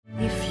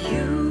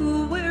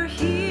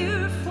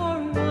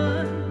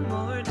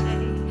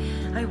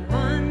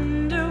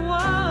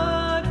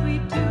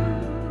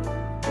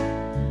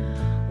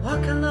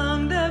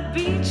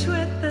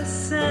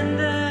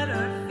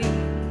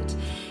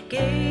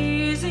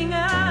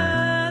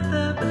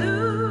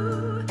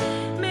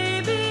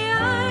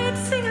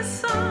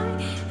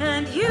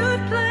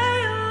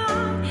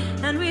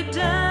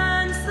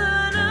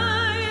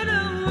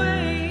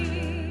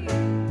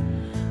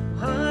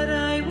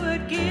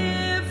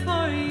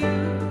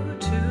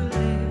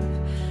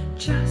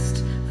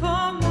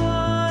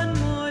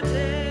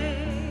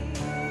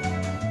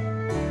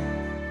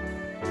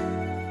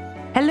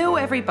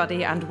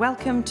everybody, and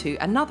welcome to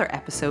another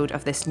episode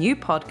of this new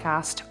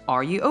podcast,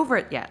 Are You Over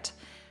It Yet?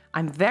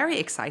 I'm very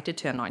excited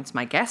to announce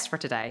my guest for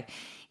today.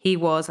 He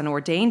was an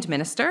ordained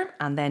minister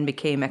and then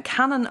became a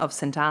canon of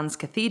St Anne's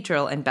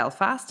Cathedral in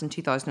Belfast in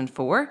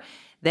 2004,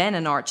 then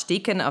an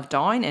archdeacon of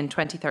Down in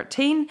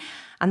 2013,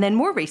 and then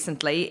more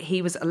recently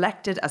he was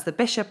elected as the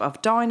Bishop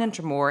of Down and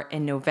Dromore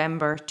in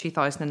November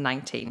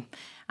 2019.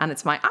 And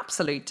it's my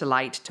absolute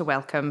delight to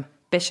welcome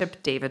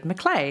Bishop David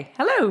McClay.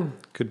 Hello.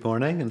 Good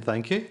morning and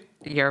thank you.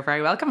 You're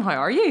very welcome. How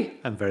are you?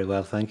 I'm very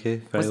well, thank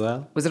you. Very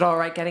well. Was it all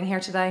right getting here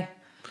today?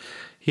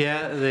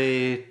 Yeah,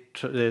 the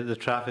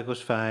traffic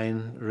was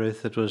fine,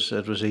 Ruth. It was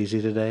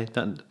easy today,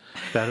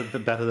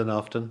 better than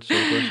often. So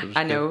it was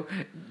I know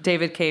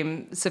David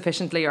came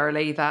sufficiently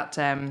early that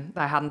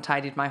I hadn't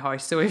tidied my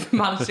house, so we've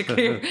managed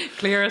to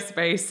clear a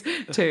space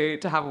to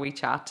have a wee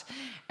chat.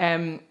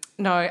 Now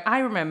I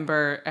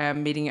remember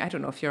meeting you. I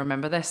don't know if you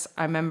remember this.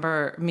 I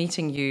remember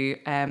meeting you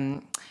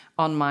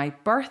on my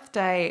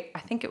birthday. I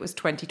think it was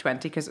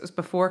 2020 because it was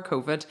before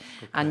COVID,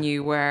 and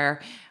you were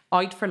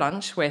out for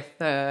lunch with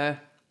the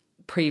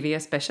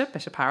previous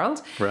Bishop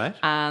Harold. Right.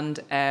 And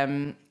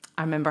I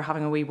remember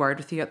having a wee word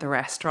with you at the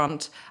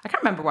restaurant. I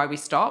can't remember why we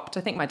stopped.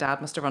 I think my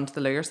dad must have run to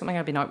the loo or something.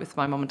 I'd been out with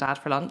my mum and dad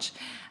for lunch.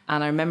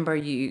 And I remember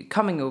you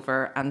coming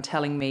over and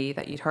telling me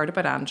that you'd heard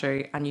about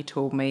Andrew, and you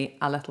told me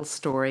a little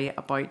story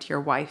about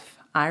your wife,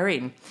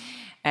 Irene,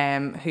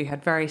 who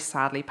had very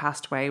sadly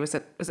passed away. Was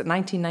it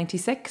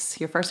 1996,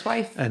 your first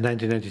wife?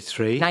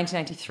 1993.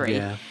 1993.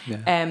 Yeah.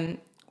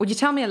 Would you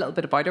tell me a little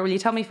bit about her? Will you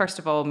tell me first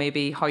of all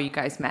maybe how you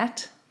guys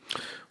met?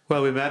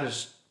 Well, we met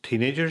as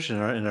teenagers in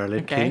our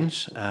late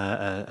teens,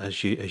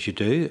 as you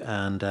do,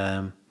 and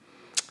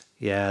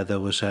there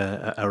was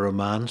a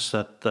romance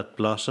that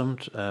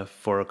blossomed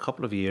for a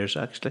couple of years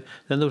actually.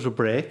 Then there was a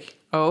break.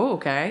 Oh,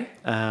 okay.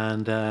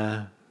 And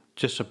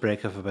just a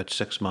break of about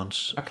 6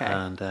 months. Okay.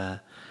 And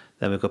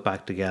then we got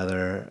back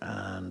together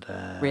and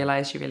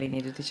realised you really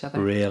needed each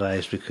other.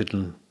 Realised we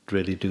couldn't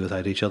really do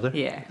without each other.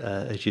 Yeah.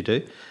 As you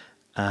do.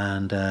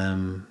 And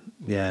then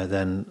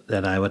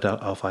I went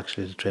off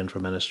actually to train for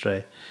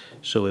ministry.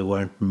 So we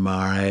weren't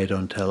married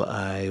until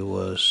I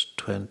was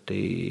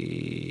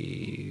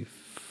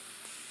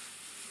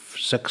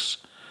 26.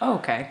 Oh,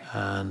 okay.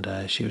 And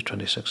she was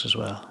 26 as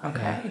well.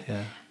 Okay.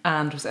 Yeah.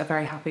 And was it a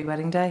very happy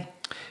wedding day?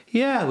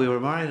 Yeah, we were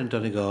married in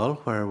Donegal,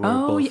 where we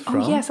were both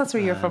from. Oh, yes, that's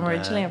where you're from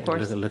originally, of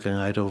course. Looking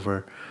out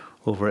over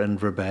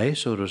Inver Bay,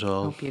 so it was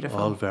all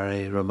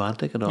very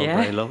romantic and all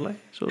very lovely.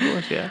 So it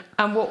was, yeah.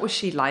 And what was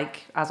she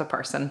like as a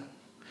person?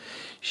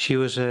 She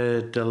was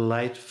a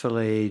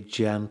delightfully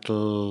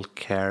gentle,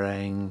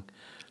 caring,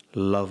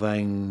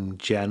 loving,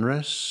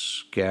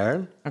 generous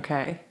girl.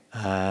 Okay.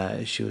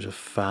 She was a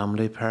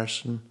family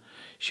person.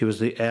 She was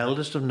the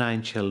eldest of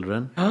 9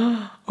 children.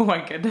 Oh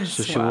my goodness!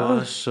 So she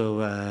was.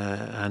 So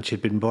and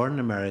she'd been born in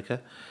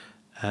America.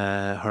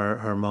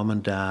 Her mum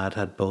and dad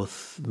had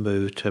both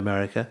moved to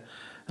America,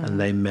 and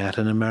they met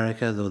in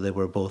America, though they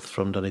were both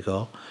from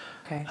Donegal.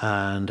 Okay.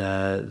 And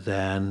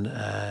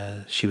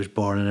then she was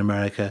born in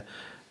America,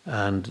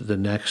 and the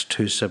next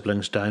 2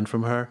 siblings down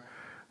from her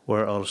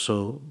were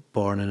also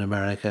born in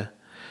America.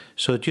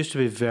 So it used to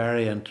be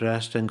very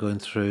interesting going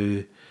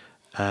through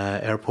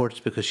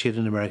airports because she had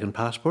an American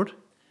passport.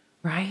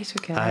 Right,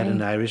 okay. I had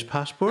an Irish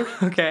passport.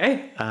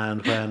 Okay.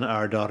 And when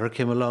our daughter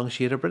came along,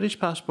 she had a British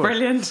passport.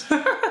 Brilliant.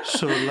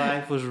 So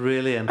life was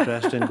really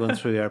interesting going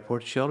through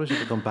airports. She always had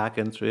to come back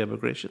in through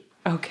immigration.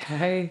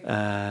 Okay.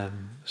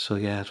 So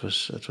yeah, it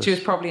was. She was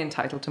probably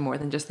entitled to more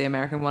than just the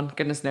American one,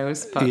 goodness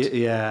knows. But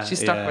she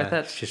stuck with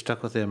it. She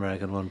stuck with the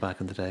American one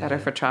back in the day. Better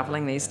for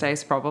travelling these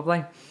days,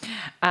 probably.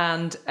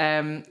 And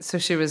so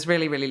she was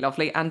really, really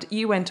lovely. And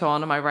you went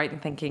on, am I right in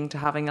thinking, to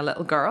having a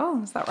little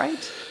girl? Is that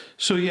right?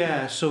 So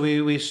yeah, so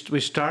we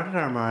started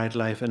our married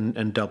life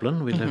in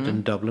Dublin. We lived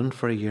in Dublin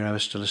for a year. I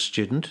was still a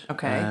student.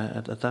 Okay.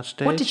 At that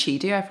stage. What did she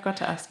do? I forgot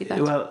to ask you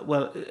that.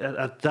 Well,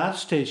 at that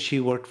stage, she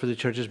worked for the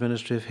Church's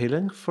Ministry of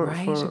Healing for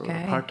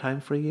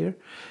part-time for a year.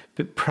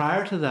 But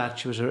prior to that,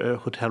 she was a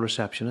hotel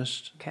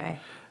receptionist. Okay.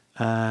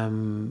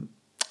 And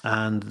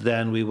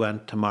then we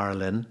went to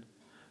Marlin,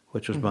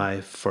 which was my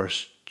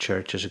first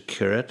church as a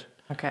curate.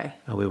 Okay.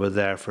 And we were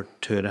there for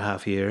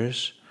 2.5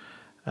 years.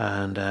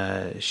 And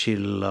she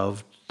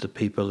loved the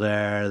people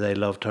there. They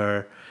loved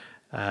her.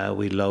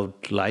 We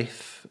loved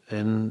life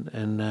in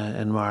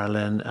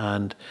Marlin.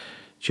 And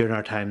during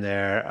our time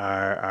there,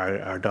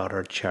 our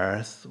daughter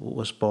Cherith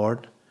was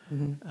born.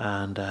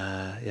 And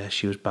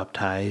she was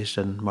baptised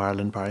in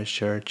Marlin Parish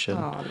Church. And,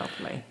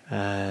 lovely.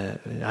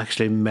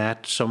 Actually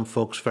met some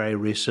folks very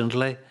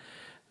recently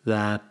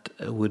that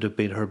would have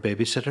been her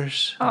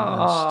babysitters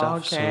and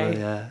stuff.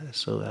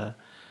 Okay.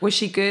 Was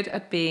she good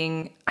at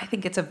being, I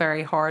think it's a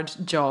very hard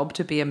job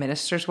to be a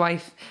minister's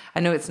wife.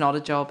 I know it's not a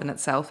job in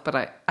itself,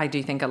 but I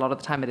do think a lot of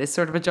the time it is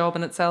sort of a job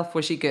in itself.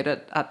 Was she good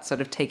at sort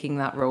of taking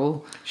that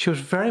role? She was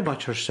very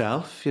much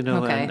herself, you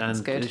know,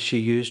 and she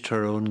used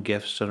her own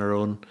gifts and her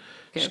own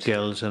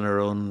skills and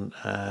her own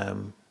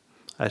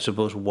I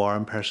suppose,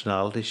 warm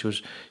personality. She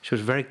was a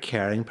very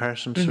caring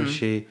person, so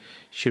she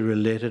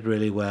related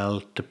really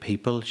well to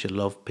people. She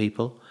loved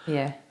people.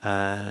 Yeah.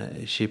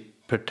 She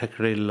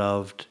particularly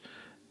loved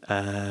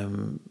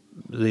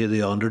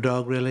the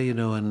underdog, really, you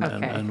know, and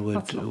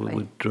That's lovely.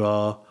 would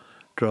draw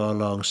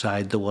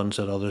alongside the ones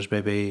that others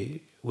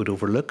maybe would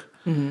overlook.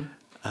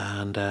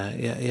 And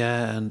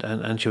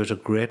and she was a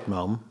great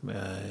mum,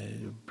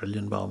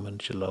 brilliant mum,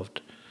 and she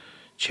loved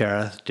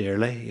Cherith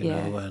dearly, you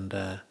know,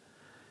 and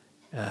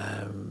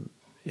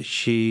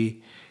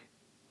she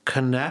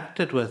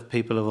connected with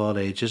people of all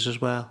ages as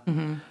well,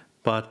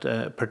 but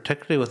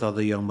particularly with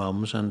other young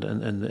mums. And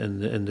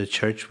in the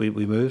church, we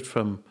moved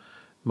from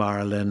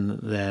Marilyn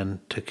then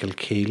to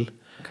Kilkeel.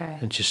 Okay.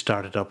 And she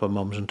started up a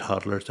mums and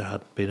toddlers. There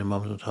had been a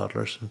mums and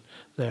toddlers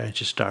and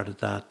she started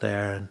that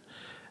there.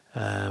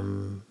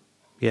 And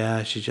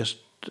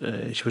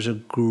she was a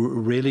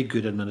really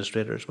good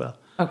administrator as well.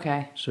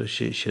 Okay. So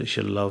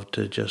she loved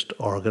to just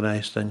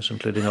organise things,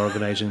 including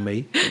organising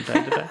me from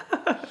time to time.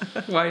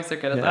 Why is there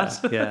good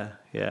at that?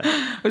 Yeah.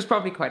 It was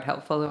probably quite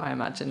helpful, I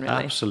imagine, really.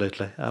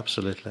 Absolutely.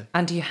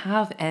 And do you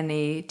have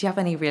any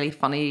really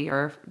funny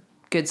or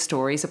good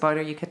stories about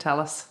her you could tell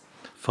us?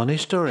 Funny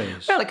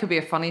stories? Well, it could be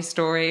a funny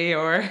story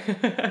or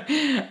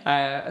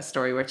a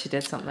story where she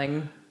did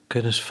something.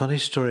 Goodness, funny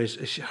stories.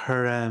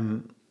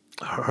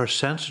 Her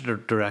sense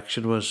of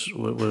direction was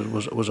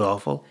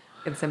awful.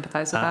 I can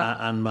sympathise with that.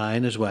 And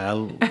mine as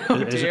well.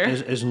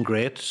 Isn't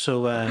great.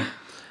 So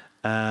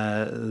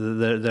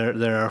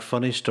there are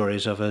funny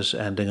stories of us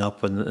ending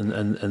up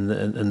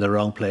in the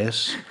wrong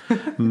place,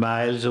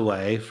 miles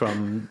away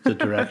from the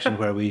direction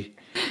where we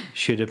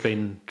should have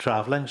been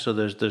travelling. So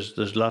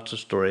there's lots of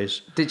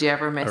stories. Did you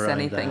ever miss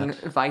anything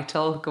that.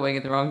 Vital going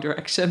in the wrong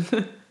direction?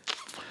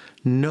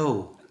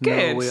 No.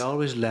 Good. No, we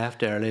always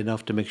left early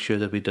enough to make sure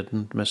that we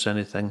didn't miss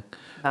anything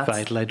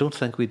vital. I don't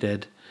think we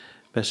did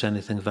miss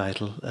anything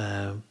vital,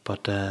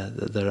 but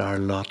there are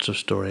lots of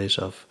stories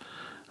of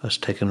us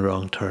taking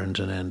wrong turns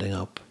and ending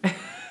up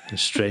in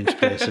strange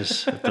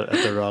places at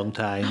the wrong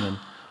time and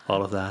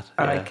all of that.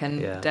 I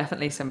can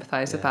definitely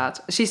sympathise with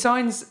that. She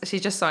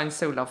just sounds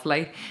so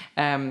lovely,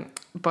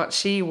 but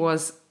she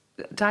was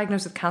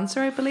diagnosed with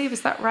cancer, I believe.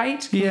 Is that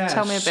right? Can you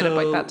tell me a bit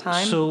about that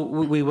time? So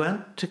we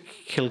went to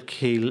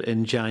Kilkeel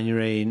in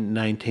January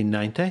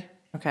 1990.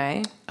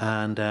 Okay.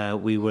 And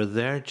we were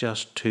there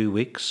just 2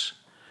 weeks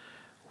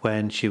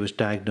when she was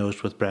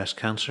diagnosed with breast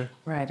cancer.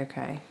 Right,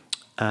 okay.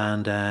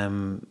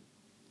 And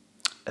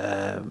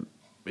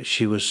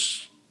she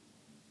was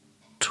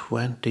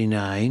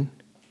 29.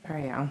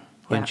 Very young.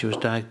 When she was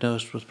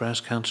diagnosed with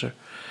breast cancer.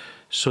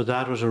 So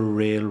that was a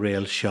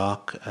real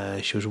shock.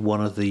 She was one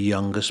of the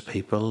youngest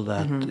people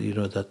that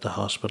that the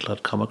hospital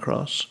had come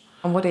across.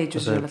 And what age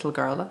was your little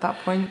girl at that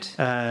point?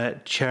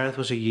 Cherith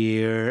was a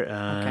year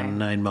and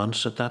 9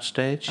 months at that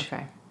stage.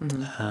 Okay.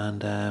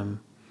 And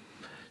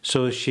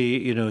so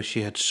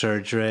she had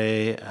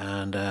surgery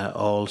and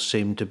all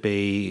seemed to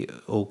be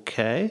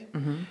okay.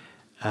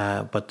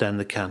 But then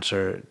the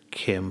cancer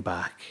came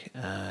back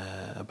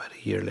about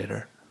a year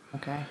later.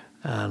 Okay.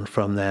 And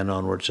from then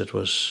onwards, it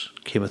was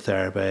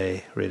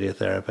chemotherapy,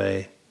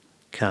 radiotherapy,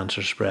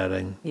 cancer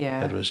spreading.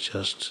 Yeah. It was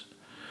just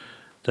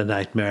the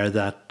nightmare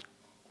that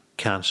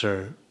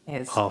cancer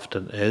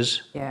often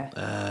is. Yeah.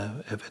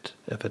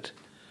 If it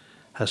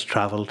has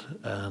travelled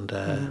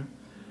and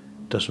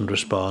doesn't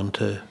respond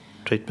to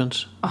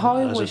treatments.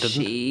 How was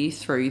she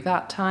through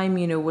that time?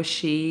 Was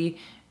she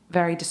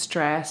very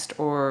distressed,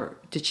 or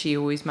did she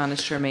always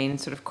manage to remain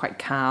sort of quite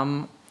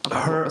calm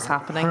about what was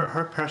happening?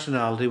 Her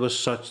personality was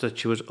such that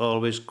she was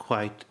always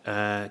quite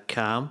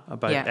calm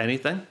about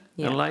anything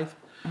in life.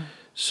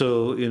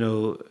 So,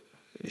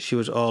 she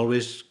was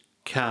always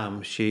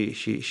calm.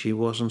 She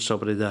wasn't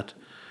somebody that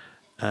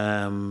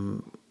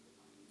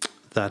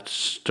that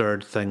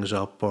stirred things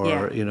up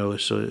or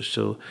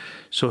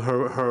so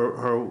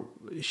her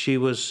she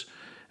was,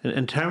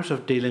 in terms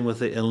of dealing with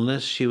the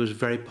illness, she was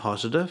very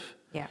positive.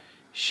 Yeah.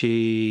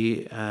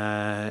 She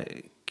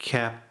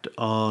kept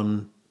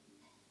on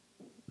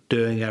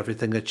doing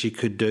everything that she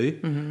could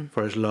do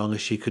for as long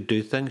as she could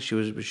do things.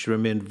 She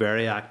remained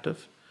very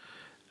active.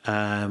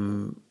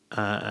 In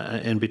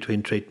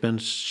between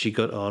treatments, she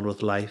got on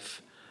with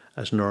life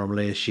as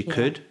normally as she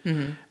could.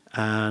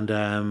 And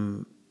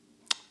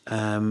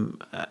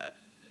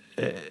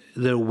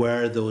there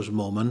were those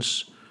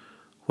moments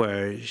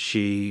where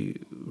she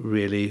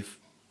really,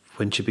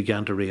 when she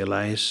began to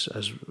realise,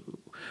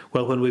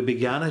 when we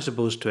began, I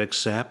suppose, to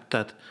accept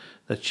that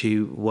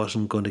she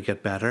wasn't going to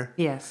get better.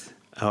 Yes.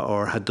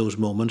 Or had those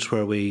moments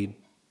where we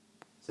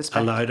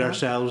allowed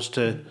ourselves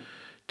to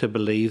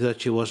believe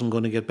that she wasn't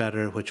going to get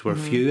better, which were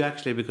few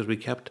actually, because we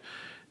kept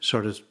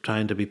sort of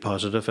trying to be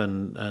positive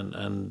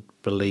and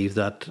believe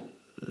that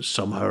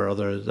somehow or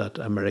other that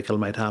a miracle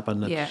might happen,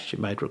 that she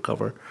might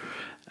recover.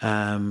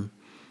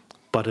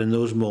 But in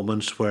those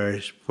moments where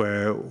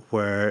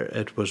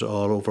it was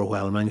all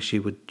overwhelming, she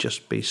would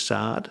just be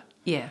sad.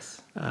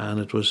 Yes. And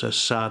it was a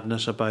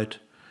sadness about...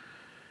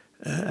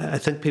 I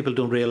think people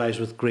don't realise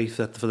with grief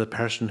that for the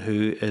person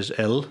who is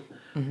ill,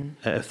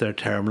 if they're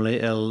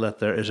terminally ill, that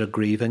there is a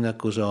grieving that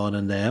goes on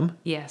in them.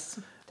 Yes,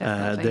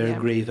 definitely. They're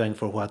grieving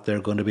for what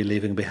they're going to be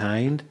leaving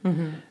behind.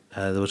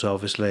 There was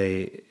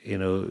obviously,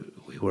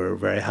 we were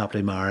very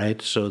happily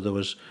married, so there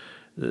was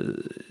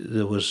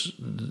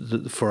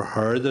for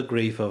her the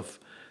grief of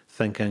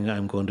thinking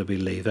I'm going to be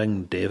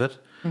leaving David,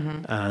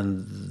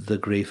 and the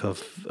grief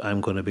of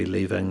I'm going to be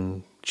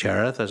leaving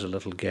Cherith as a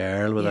little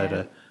girl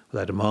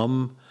without a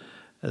mum.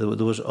 There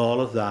was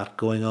all of that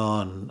going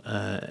on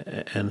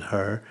in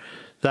her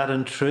that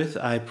in truth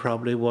I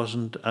probably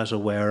wasn't as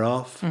aware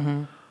of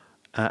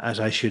as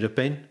I should have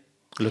been,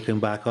 looking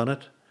back on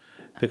it,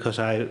 because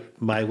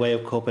my way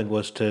of coping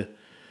was to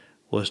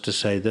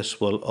say this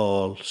will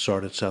all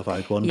sort itself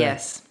out one day.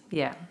 Yes,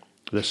 yeah.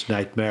 This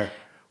nightmare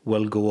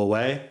will go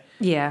away.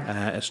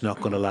 Yeah. It's not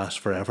going to last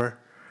forever.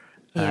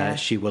 Yeah.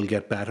 She will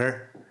get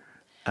better.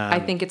 I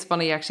think it's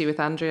funny actually with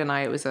Andrew and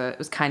I. It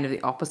was kind of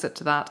the opposite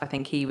to that. I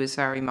think he was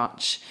very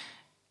much,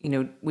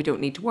 we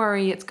don't need to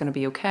worry. It's going to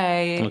be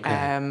okay. Okay.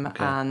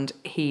 And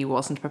he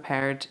wasn't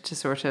prepared to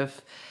sort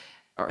of,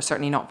 or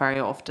certainly not very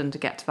often, to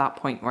get to that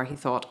point where he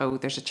thought, oh,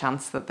 there's a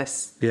chance that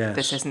this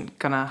isn't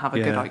going to have a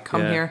good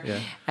outcome here. Yeah.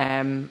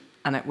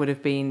 And it would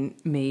have been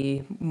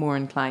me more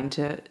inclined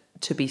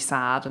to be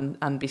sad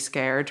and be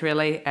scared,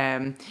 really.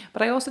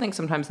 But I also think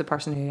sometimes the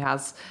person who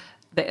has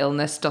the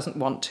illness doesn't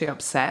want to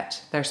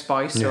upset their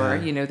spouse or,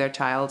 their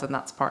child, and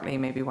that's partly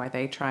maybe why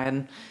they try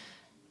and,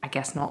 I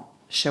guess, not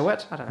show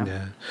it. I don't know.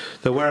 Yeah.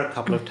 There were a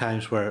couple of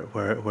times where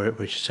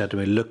she said to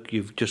me, look,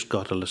 you've just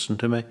got to listen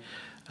to me.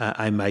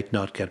 I might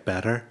not get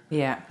better.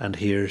 Yeah. And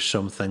here's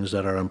some things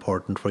that are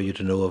important for you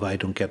to know if I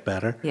don't get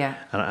better. Yeah.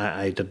 And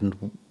I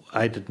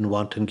didn't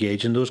want to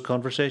engage in those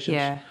conversations.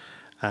 Yeah.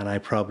 And I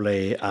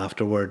probably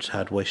afterwards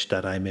had wished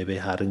that I maybe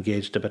had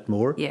engaged a bit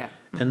more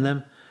in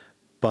them.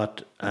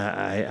 But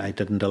I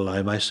didn't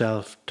allow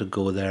myself to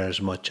go there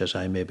as much as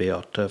I maybe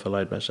ought to have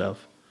allowed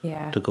myself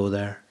to go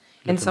there.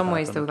 In some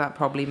ways, though, that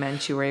probably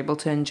meant you were able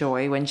to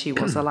enjoy when she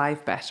was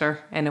alive better,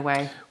 in a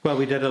way. Well,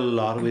 we did a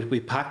lot. We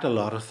packed a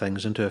lot of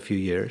things into a few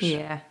years.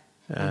 Yeah.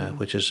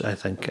 Which is, I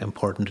think,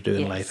 important to do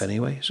in life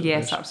anyway. So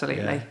yes,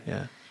 absolutely.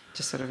 Yeah.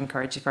 Just sort of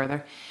encourage you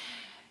further.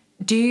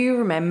 Do you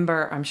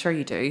remember, I'm sure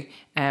you do,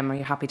 or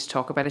you're happy to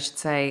talk about it, I should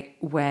say,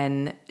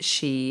 when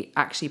she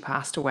actually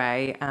passed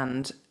away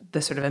and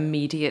the sort of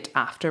immediate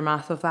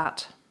aftermath of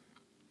that?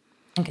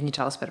 And can you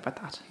tell us a bit about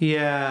that?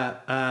 Yeah,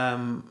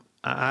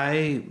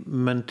 I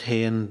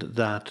maintained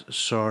that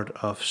sort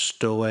of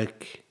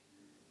stoic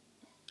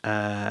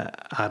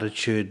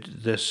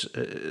attitude.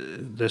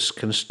 This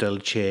can still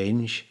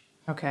change.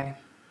 Okay.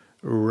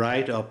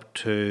 Right up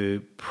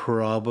to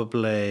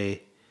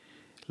probably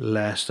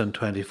less than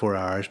 24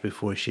 hours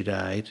before she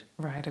died.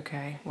 Right,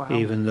 okay. Wow.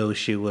 Even though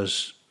she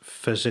was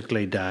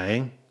physically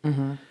dying,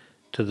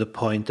 to the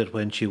point that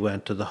when she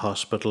went to the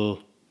hospital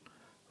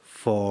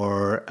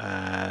for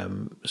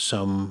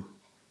some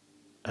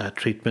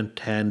treatment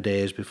 10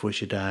 days before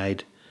she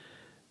died,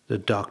 the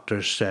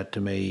doctors said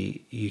to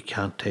me, you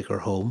can't take her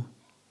home.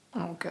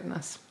 Oh,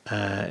 goodness.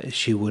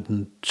 She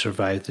wouldn't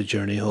survive the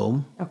journey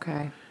home.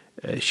 Okay.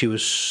 She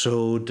was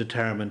so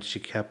determined, she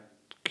kept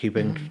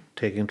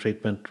taking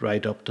treatment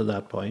right up to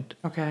that point.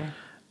 Okay.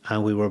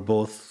 And we were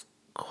both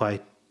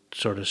quite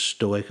sort of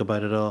stoic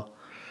about it all.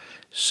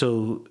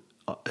 So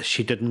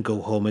she didn't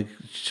go home.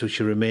 So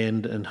she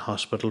remained in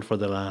hospital for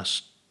the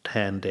last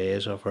 10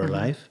 days of her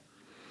life.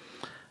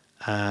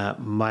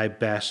 My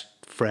best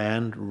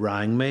friend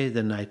rang me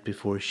the night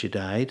before she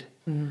died.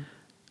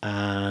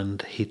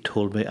 And he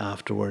told me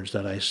afterwards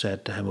that I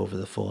said to him over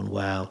the phone,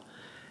 well,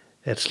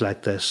 it's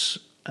like this,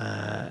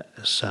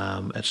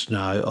 Sam, it's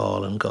now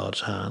all in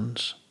God's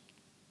hands.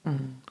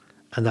 And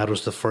that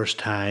was the first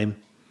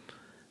time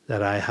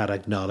that I had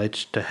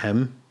acknowledged to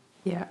him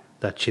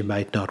that she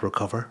might not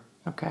recover.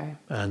 Okay.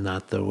 And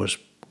that there was,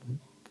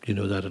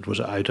 that it was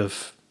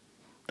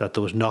that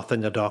there was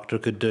nothing a doctor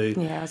could do.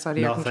 Yeah, it's out of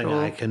your nothing control.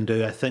 I can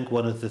do. I think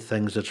one of the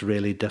things that's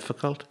really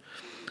difficult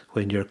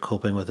when you're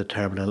coping with a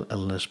terminal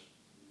illness,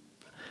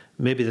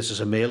 maybe this is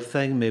a male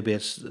thing, maybe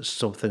it's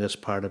something that's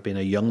part of being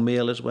a young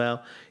male as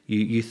well.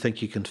 You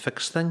think you can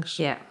fix things.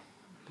 Yeah.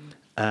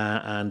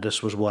 And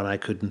this was one I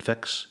couldn't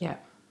fix. Yeah.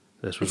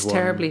 It's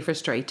terribly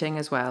frustrating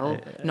as well,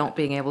 not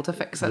being able to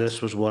fix it.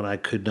 This was one I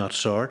could not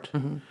sort.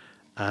 And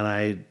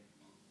I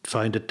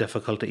found it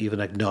difficult to even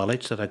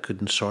acknowledge that I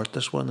couldn't sort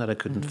this one, that I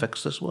couldn't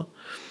fix this one.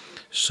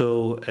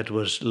 So it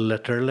was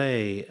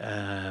literally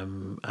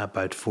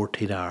about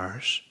 14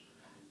 hours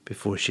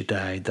before she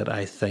died that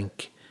I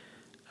think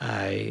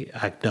I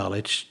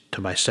acknowledged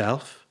to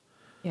myself,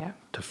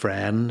 to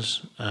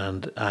friends,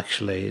 and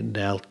actually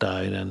knelt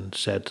down and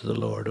said to the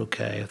Lord,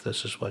 okay, if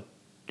this is what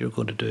you're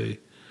going to do,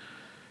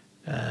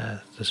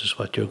 this is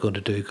what you're going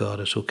to do, God,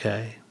 it's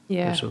okay.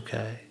 Yeah. It's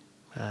okay.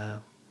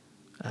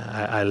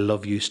 I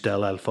love you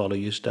still, I'll follow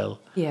you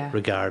still,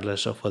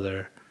 regardless of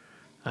whether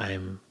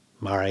I'm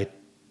married,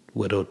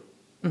 widowed,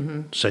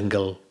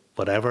 single,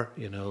 whatever,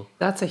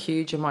 That's a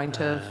huge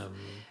amount of...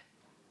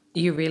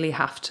 You really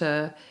have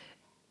to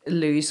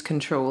lose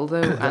control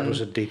though. That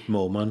was a deep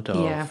moment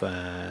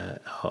Yeah.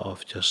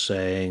 of just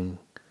saying.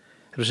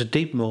 It was a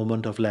deep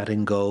moment of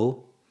letting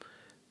go,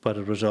 but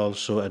it was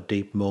also a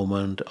deep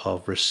moment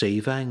of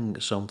receiving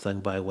something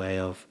by way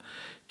of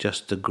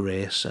just the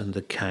grace and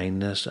the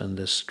kindness and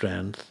the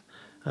strength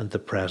and the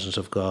presence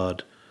of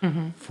God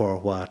for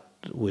what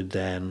would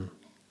then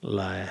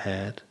lie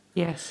ahead.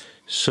 Yes.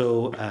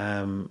 So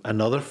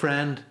another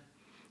friend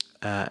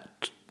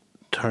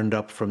turned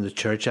up from the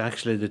church.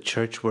 Actually, the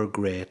church were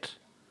great.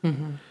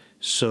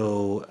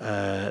 So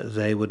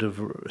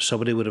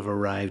somebody would have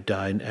arrived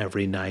down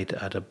every night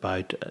at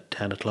about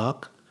 10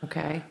 o'clock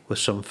Okay. with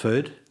some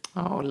food.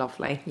 Oh,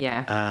 lovely.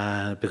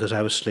 Yeah. Because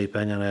I was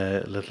sleeping in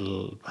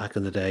back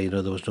in the day,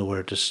 there was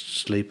nowhere to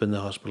sleep in the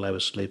hospital. I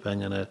was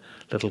sleeping in a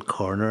little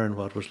corner in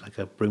what was like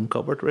a broom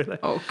cupboard, really.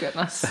 Oh,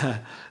 goodness.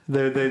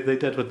 They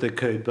did what they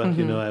could, but,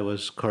 I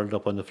was curled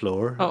up on the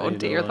floor. Oh,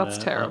 dear, that's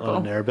terrible.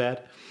 On an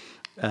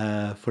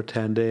airbed for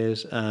 10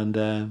 days. And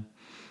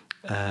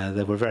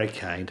they were very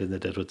kind and they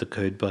did what they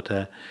could, but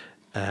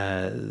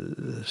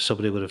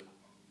somebody would have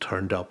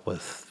turned up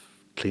with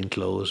clean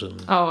clothes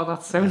and Oh,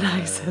 that's so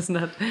nice, isn't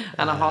it?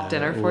 And a hot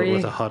dinner for you.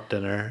 with a hot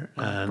dinner,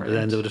 and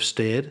then they would have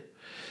stayed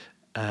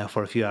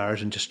for a few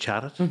hours and just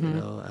chatted,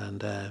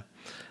 and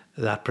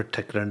that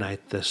particular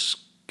night this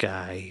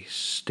guy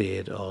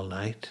stayed all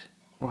night.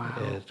 Wow.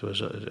 It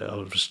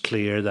was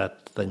clear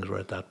that things were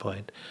at that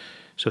point,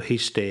 so he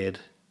stayed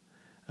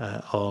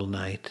all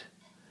night.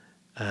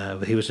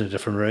 But he was in a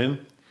different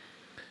room.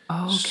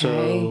 Oh, okay.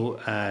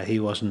 So he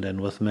wasn't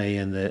in with me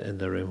in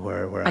the room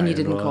where And you Iron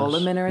didn't was. call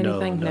him in or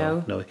anything?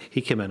 No. He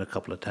came in a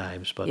couple of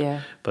times, but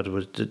Yeah. but it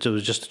was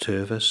just the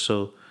two of us.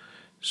 So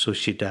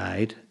she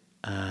died,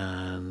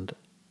 and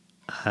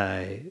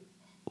I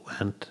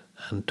went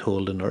and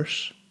told the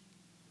nurse,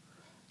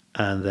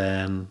 and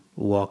then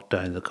walked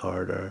down the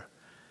corridor,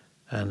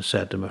 and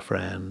said to my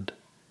friend,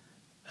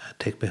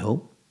 "Take me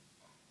home."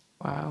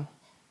 Wow.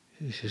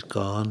 She's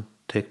gone.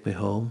 Take me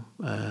home,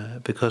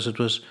 because it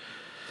was.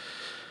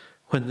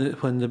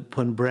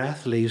 When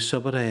breath leaves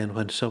somebody and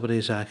when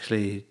somebody's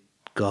actually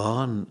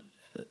gone,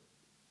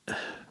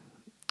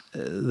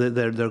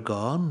 they're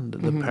gone.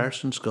 The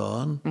person's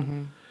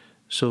gone.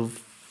 So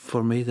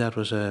for me, that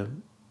was a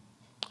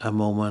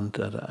moment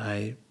that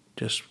I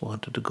just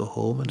wanted to go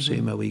home and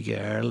see my wee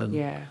girl, and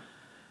Yeah.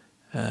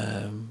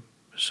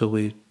 so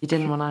You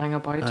didn't want to hang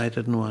about? I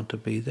didn't want to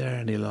be there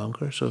any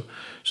longer. So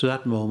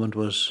that moment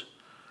was.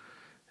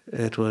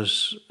 It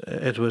was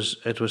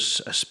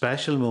a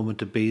special moment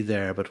to be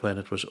there, but when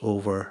it was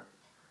over,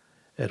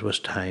 it was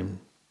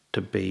time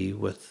to be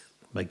with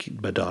my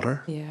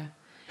daughter, Yeah.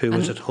 who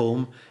was at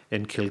home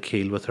in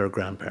Kilkeel with her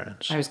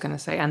grandparents. I was going to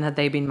say, and had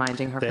they been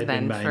minding her They'd for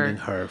then? been minding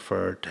her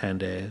for 10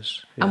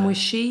 days. And yeah. was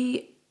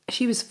she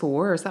was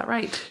 4, is that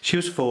right? She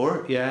was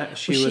 4, yeah.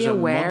 She Was she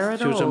aware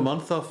She was a all?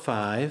 month of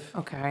 5.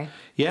 Okay.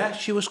 Yeah,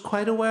 she was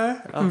quite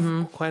aware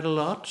of quite a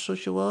lot, so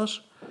she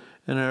was,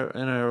 in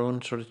her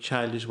own sort of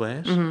childish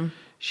ways.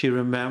 She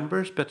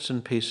remembers bits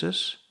and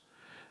pieces.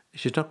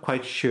 She's not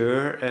quite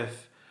sure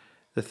if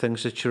the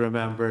things that she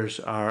remembers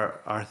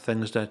are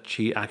things that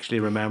she actually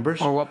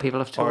remembers, Or what people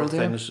have told or her.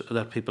 things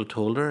that people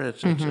told her.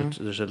 It's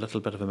there's a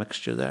little bit of a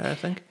mixture there, I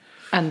think.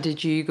 And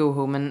did you go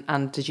home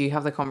and did you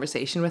have the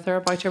conversation with her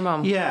about your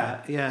mum?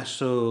 Yeah.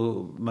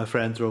 So my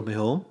friend drove me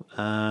home,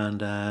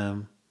 and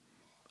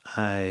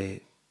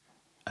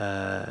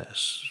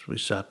we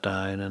sat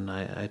down and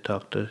I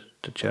talked to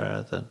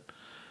Cherith, and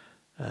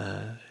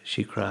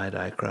she cried,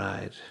 I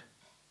cried,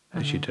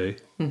 as you do.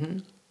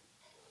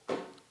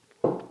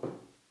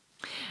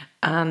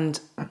 And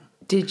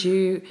did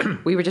you,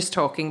 we were just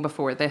talking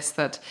before this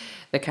that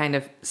the kind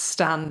of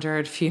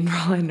standard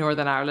funeral in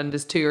Northern Ireland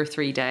is 2 or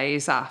 3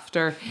 days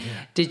after.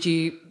 Yeah. Did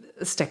you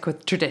stick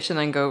with tradition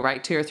and go,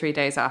 right, 2 or 3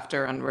 days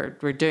after, and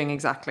we're doing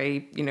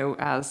exactly,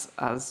 as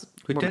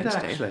we did meant to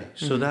actually.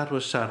 So that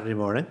was Saturday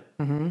morning.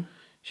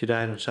 She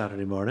died on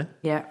Saturday morning.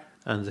 Yeah.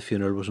 And the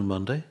funeral was on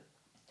Monday.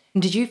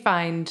 Did you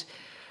find,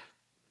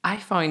 I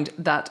found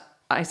that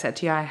I said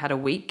to you I had a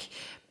week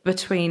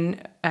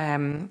between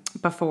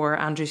before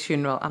Andrew's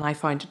funeral, and I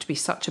found it to be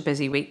such a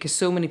busy week because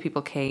so many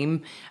people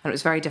came and it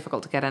was very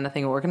difficult to get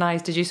anything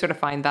organised. Did you sort of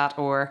find that,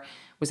 or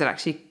was it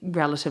actually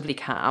relatively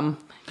calm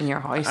in your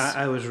house?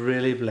 I was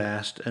really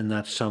blessed in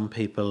that some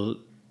people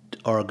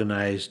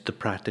organised the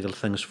practical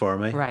things for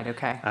me. Right,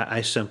 okay.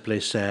 I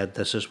simply said,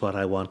 this is what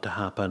I want to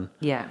happen.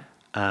 Yeah.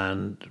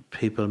 And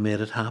people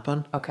made it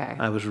happen. Okay.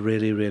 I was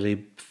really,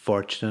 really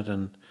fortunate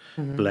and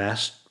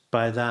blessed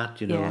by that.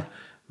 Yeah.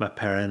 My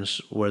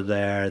parents were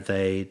there.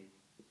 They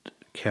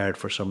cared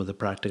for some of the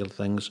practical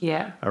things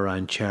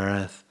around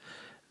Cherith.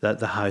 That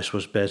the house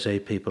was busy.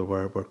 People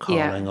were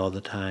calling all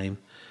the time.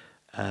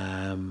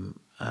 And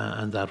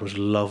that was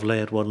lovely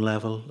at one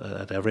level,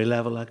 at every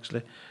level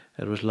actually.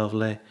 It was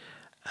lovely.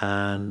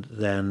 And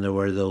then there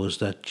were those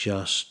that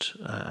just,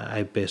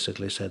 I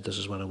basically said, this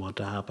is what I want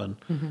to happen,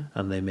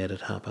 and they made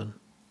it happen.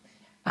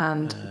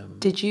 And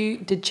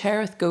did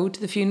Cherith go to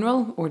the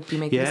funeral, or did you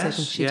make the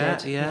decision she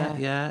did?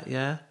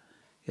 Yeah.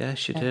 Yeah,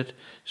 she did.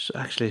 So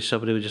actually,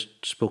 somebody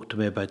just spoke to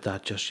me about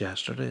that just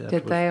yesterday.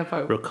 Did they?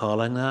 About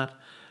recalling that?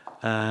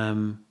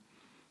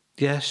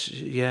 Yes,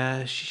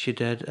 yeah, she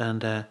did,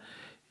 and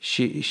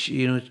she,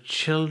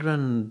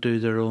 children do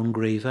their own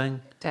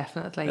grieving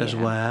definitely as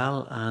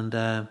well, and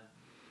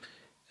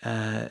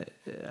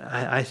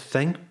I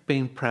think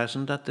being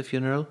present at the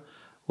funeral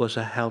was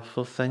a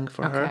helpful thing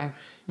for her.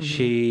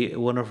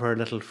 One of her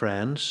little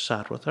friends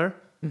sat with her,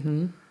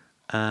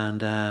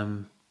 and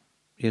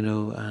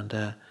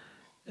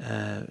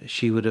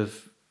she would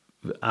have,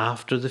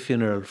 after the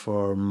funeral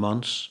for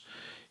months,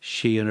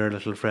 she and her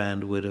little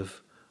friend would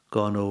have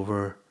gone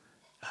over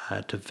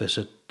to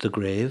visit the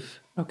grave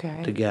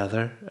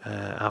together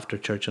after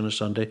church on a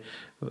Sunday.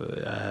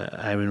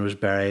 Irene was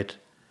buried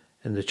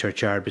in the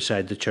churchyard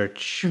beside the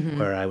church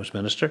where I was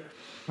minister.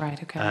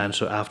 Right, okay. And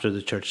so after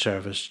the church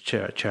service,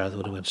 Charlotte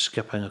would have went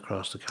skipping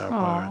across the car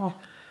park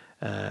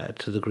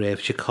to the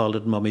grave. She called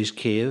it Mummy's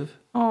Cave.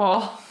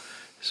 Oh.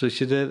 So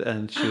she did,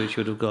 and she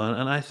would have gone.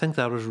 And I think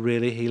that was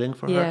really healing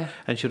for her.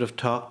 And she would have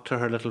talked to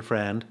her little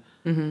friend,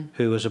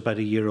 who was about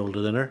a year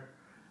older than her.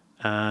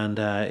 And,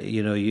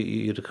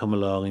 you'd have come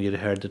along and you'd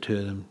have heard the two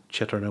of them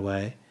chittering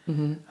away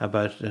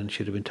about, and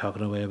she'd have been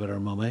talking away about her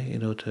mummy,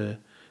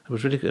 it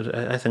was really good.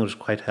 I think it was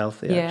quite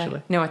healthy,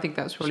 actually. No, I think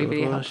that was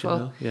really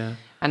helpful. Yeah.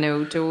 I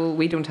know, Joel,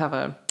 we don't have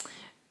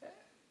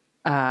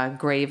a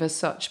grave as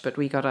such, but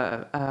we got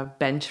a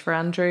bench for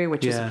Andrew,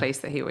 which is a place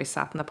that he always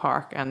sat in the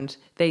park, and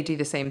they do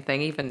the same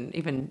thing.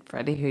 Even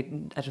Freddie, who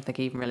I don't think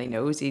he even really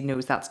knows, he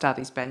knows that's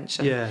Daddy's bench.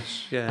 And,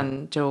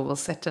 and Joel will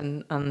sit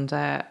and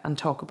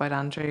talk about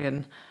Andrew,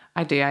 and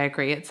I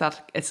agree. It's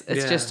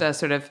just a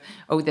sort of,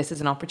 this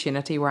is an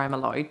opportunity where I'm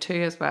allowed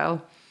to as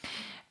well.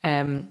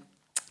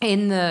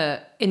 In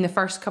the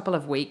first couple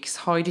of weeks,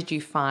 how did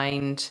you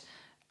find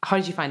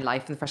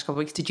life in the first couple of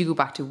weeks? Did you go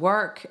back to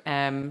work?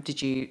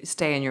 Did you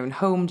stay in your own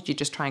home? Did you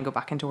just try and go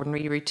back into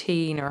ordinary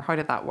routine, or how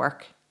did that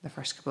work the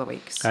first couple of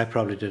weeks? I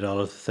probably did all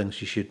of the things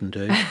you shouldn't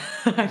do.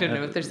 I don't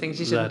know if there's things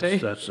you shouldn't do.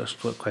 That's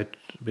quite.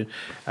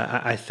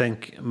 I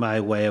think my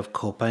way of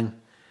coping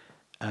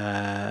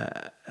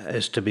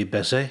is to be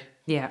busy.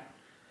 Yeah.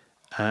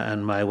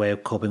 And my way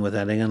of coping with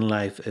anything in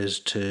life is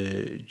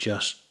to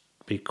just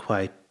be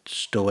quite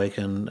stoic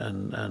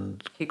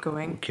and keep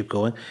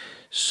going.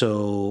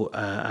 So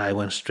I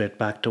went straight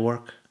back to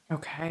work.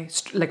 Okay,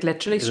 like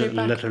literally straight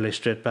back? Literally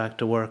straight back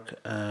to work.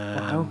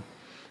 Wow.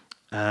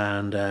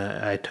 And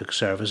I took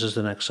services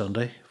the next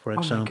Sunday, for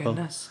example. Oh my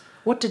goodness.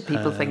 What did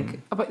people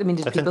think about? I mean,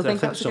 did people think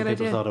that was a good idea?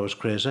 Some people thought I was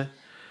crazy.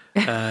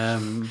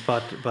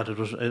 But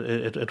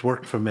it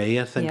worked for me.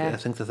 I think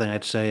the thing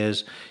I'd say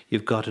is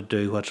you've got to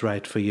do what's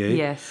right for you.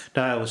 Yes.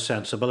 Now I was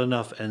sensible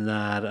enough in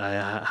that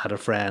I had a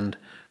friend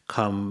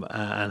come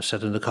and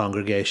sit in the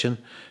congregation.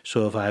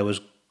 So if I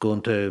was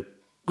going to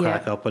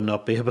crack up and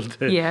not be able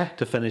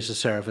to finish the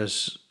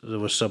service, there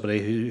was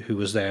somebody who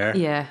was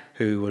there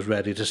who was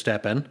ready to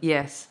step in.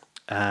 Yes.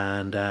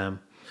 And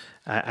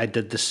I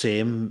did the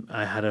same.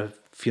 I had a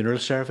funeral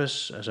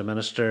service as a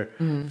minister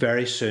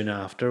very soon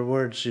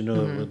afterwards,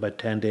 about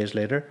 10 days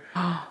later.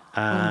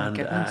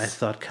 And I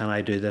thought, can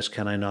I do this?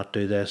 Can I not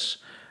do this?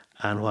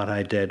 And what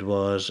I did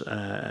was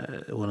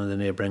one of the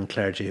neighbouring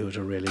clergy, who was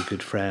a really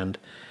good friend,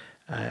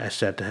 I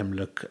said to him,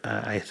 look,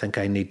 I think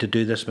I need to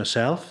do this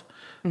myself,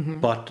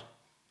 but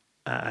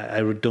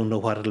I don't know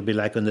what it'll be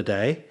like on the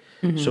day.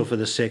 So for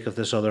the sake of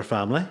this other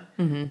family,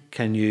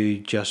 can you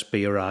just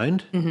be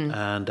around?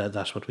 And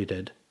that's what we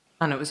did.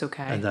 And it was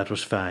okay. And that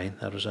was fine.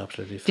 That was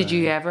absolutely fine. Did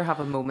you ever have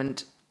a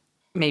moment,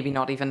 maybe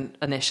not even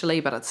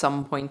initially, but at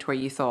some point where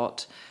you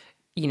thought,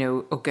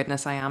 oh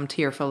goodness, I am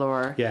tearful,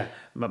 or... Yeah,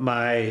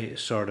 my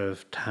sort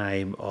of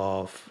time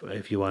of,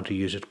 if you want to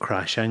use it,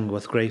 crashing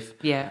with grief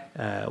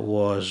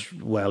was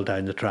well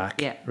down the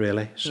track,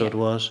 really. So it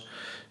was.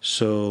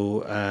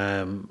 So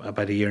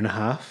about a year and a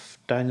half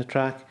down the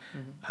track,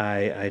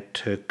 I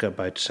took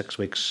about 6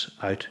 weeks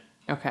out.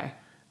 Okay.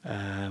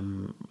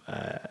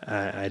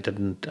 I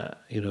didn't,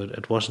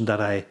 it wasn't that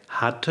I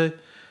had to,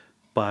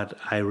 but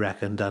I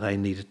reckoned that I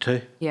needed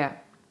to. Yeah.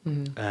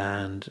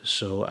 And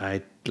so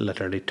I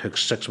literally took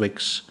 6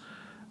 weeks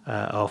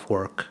off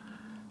work.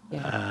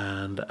 Yeah.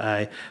 And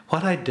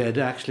what I did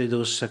actually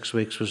those 6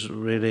 weeks was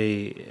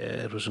really,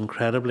 it was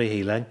incredibly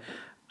healing.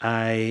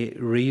 I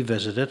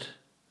revisited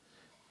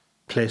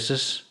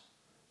places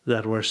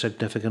that were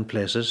significant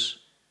places.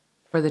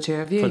 For the two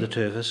of you? For the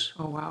two of us.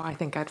 Oh, wow. I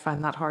think I'd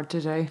find that hard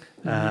to do.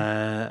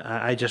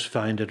 I just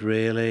found it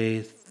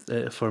really,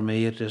 for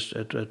me,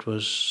 it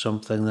was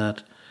something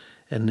that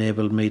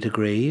enabled me to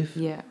grieve.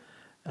 Yeah.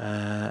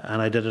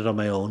 And I did it on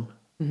my own.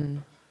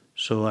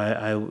 So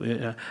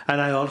and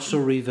I also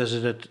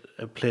revisited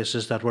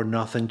places that were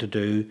nothing to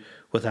do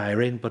with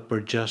Irene, but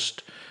were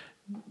just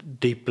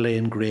deeply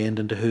ingrained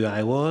into who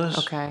I was.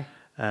 Okay.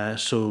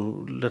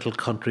 So little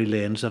country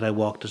lanes that I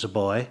walked as a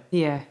boy.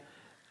 Yeah.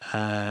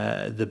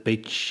 The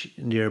beach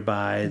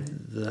nearby,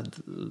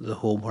 the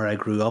home where I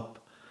grew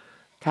up.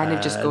 Kind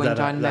of just going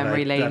down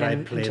memory lane that I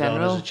in played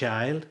general. on as a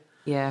child.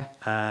 Yeah.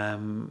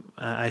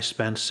 I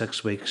spent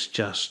 6 weeks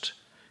just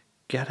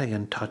getting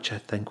in touch, I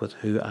think, with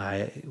who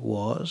I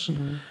was,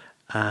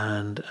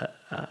 and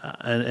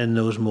in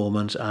those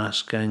moments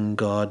asking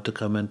God to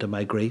come into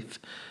my grief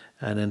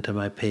and into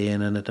my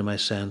pain and into my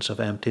sense of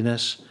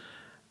emptiness,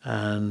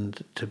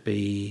 and to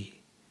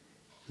be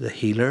the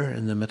healer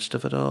in the midst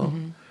of it all.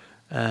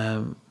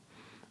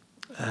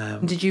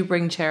 Did you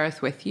bring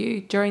Cherith with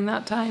you during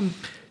that time?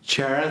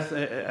 Cherith,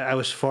 I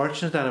was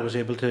fortunate that I was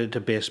able to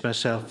base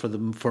myself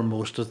for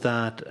most of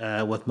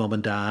that with Mum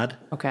and Dad.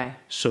 Okay.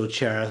 So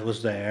Cherith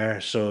was there.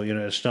 So,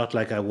 it's not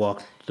like I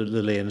walked the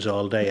lanes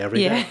all day every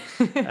day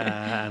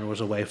and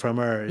was away from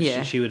her.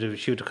 Yeah. She would have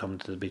come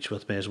to the beach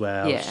with me as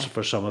well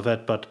for some of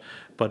it. But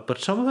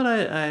some of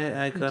it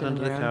I got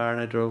into the car and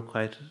I drove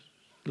quite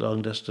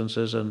long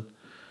distances and,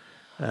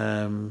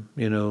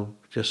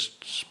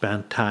 just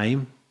spent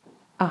time.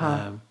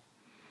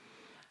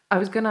 I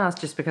was going to ask,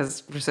 just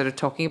because we're sort of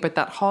talking about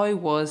that, how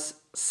was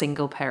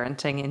single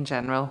parenting in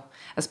general,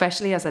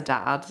 especially as a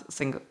dad?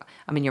 Single.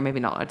 I mean, you're maybe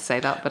not allowed to say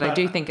that, but I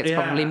do think it's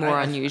probably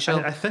more unusual.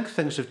 I think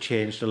things have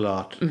changed a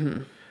lot.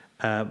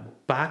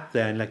 Back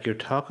then, like you're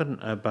talking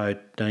about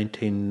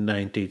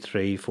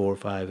 1993, 4,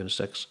 5 and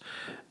 6,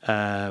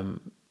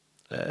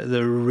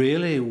 there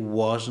really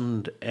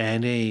wasn't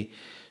any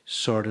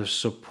sort of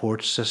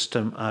support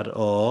system at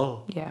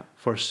all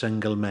for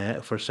single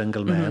men, for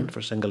single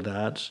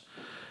dads.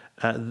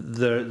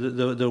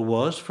 There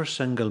was for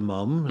single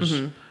mums,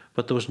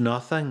 but there was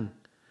nothing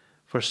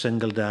for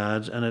single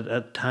dads, and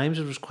at times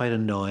it was quite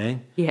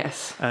annoying.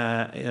 Yes.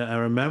 I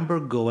remember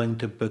going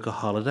to book a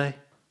holiday,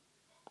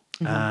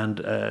 and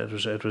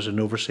it was an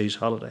overseas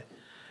holiday,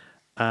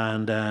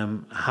 and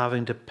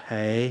having to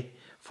pay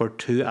for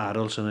 2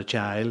 adults and a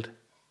child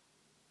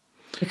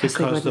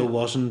because there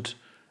wasn't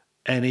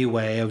any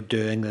way of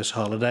doing this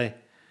holiday.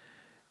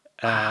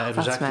 It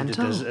was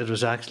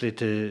actually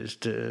to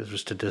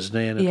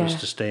Disney, and it was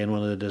to stay in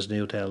one of the Disney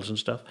hotels and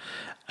stuff.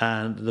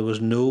 And there was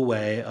no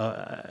way.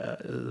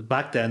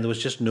 Back then, there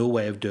was just no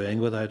way of doing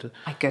without it.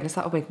 My goodness,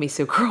 that would make me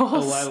so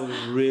cross. Oh, I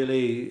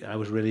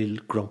was really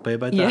grumpy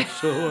about that.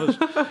 So it was,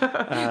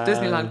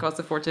 Disneyland costs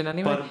a fortune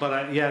anyway.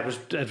 But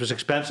it was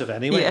expensive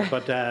anyway.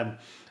 Yeah.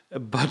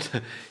 But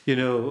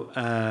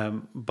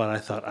I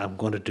thought, I'm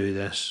going to do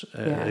this.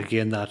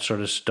 Again, that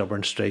sort of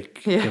stubborn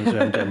streak.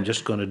 I'm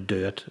just going to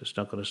do it. It's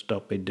not going to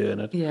stop me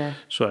doing it. Yeah.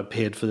 So I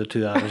paid for the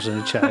 2 hours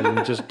and a child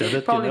and just did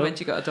it. Probably meant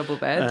you got a double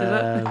bed, did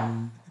it?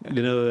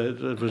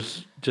 It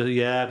was just,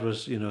 it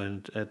was,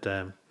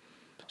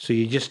 so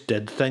you just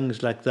did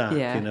things like that,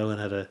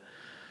 and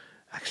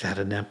actually had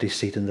an empty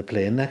seat in the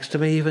plane next to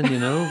me even,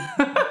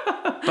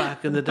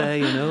 back in the day,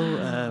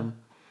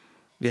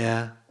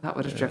 yeah. That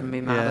would have driven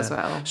me mad as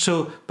well.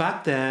 So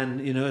back then,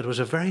 it was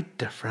a very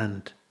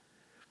different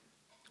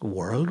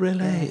world,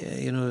 really.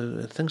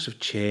 Things have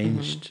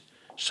changed.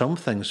 Some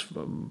things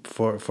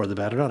for the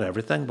better, not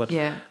everything, but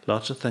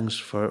lots of things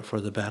for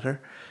the better.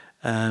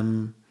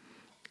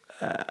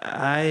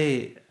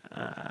 I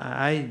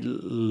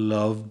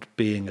loved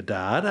being a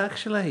dad,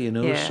 actually,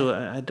 so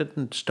I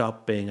didn't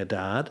stop being a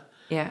dad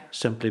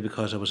simply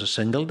because I was a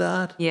single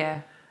dad.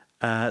 Yeah.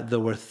 There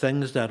were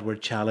things that were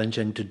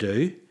challenging to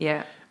do.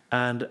 Yeah.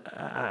 And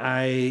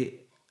I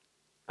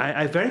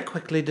very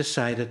quickly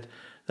decided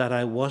that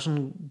I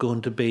wasn't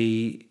going to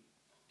be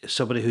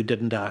somebody who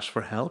didn't ask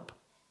for help.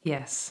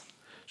 Yes.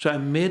 So I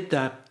made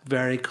that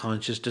very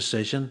conscious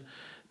decision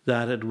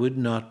that it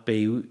wouldn't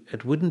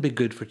be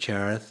good for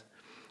Cherith.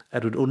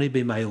 It would only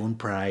be my own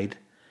pride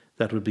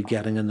that would be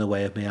getting in the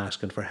way of me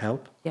asking for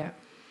help. Yeah.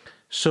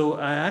 So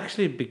I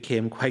actually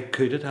became quite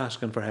good at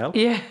asking for help.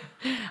 Yeah,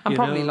 and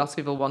probably lots of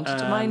people wanted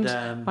to mind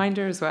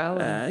her as well.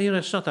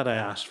 It's not that I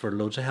asked for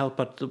loads of help,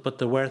 but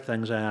there were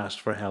things I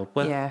asked for help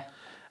with. Yeah.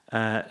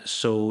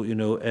 So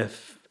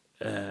if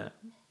I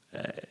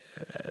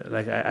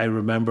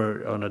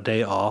remember on a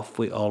day off,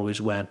 we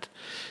always went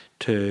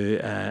to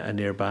a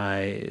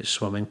nearby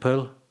swimming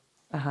pool.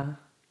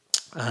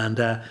 And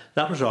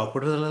that was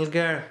awkward with a little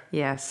girl.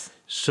 Yes.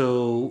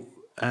 So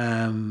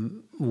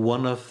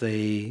one of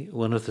the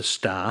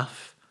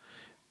staff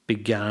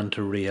began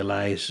to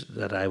realise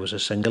that I was a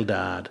single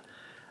dad,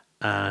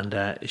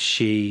 and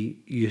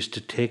she used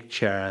to take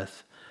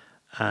Cherith,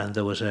 and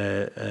there was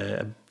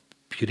a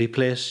beauty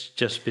place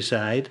just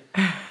beside.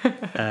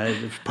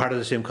 It was part of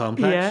the same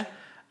complex,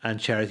 and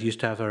Cherith used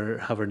to have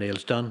her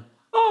nails done.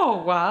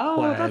 Oh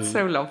wow, that's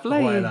so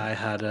lovely. While I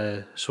had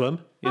a swim,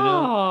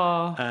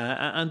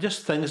 and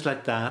just things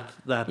like that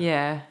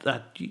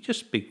you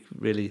just be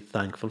really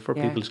thankful for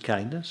people's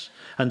kindness.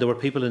 And there were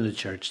people in the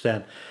church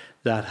then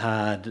that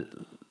had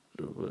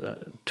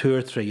 2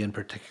 or 3 in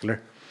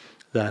particular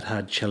that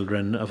had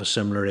children of a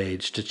similar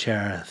age to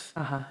Cherith.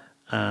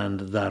 And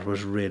that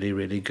was really,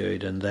 really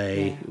good. And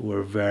they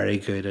were very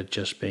good at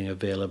just being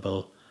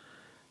available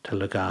to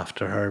look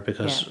after her,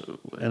 because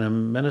in a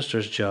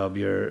minister's job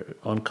you're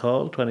on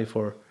call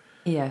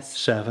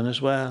 24/7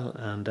 as well.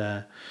 And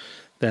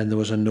then there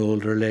was an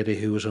older lady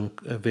who was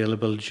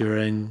available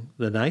during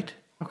the night.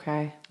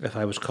 Okay. If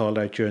I was called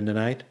out during the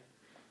night.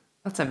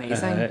 That's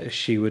amazing.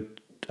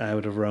 I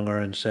would have rung her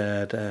and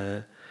said,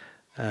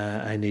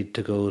 I need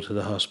to go to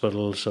the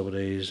hospital,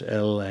 somebody's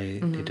ill, I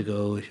need to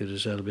go, she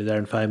was, I'll be there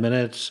in 5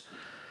 minutes.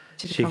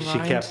 She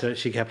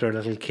kept her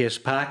little case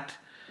packed.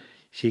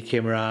 She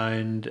came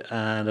around,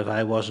 and if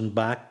I wasn't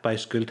back by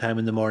school time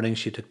in the morning,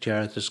 she took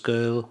Jareth to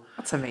school.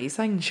 That's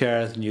amazing.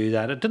 Jareth knew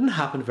that. It didn't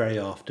happen very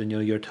often.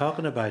 You're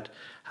talking about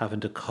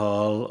having to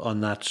call on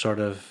that sort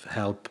of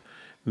help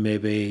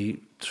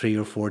maybe 3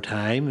 or 4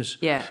 times.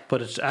 Yeah.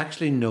 But it's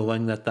actually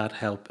knowing that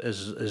help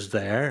is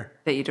there.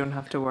 That you don't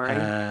have to worry.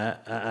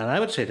 And I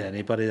would say to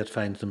anybody that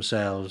finds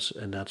themselves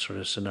in that sort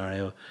of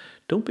scenario,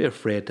 don't be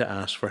afraid to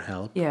ask for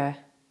help. Yeah.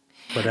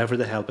 Whatever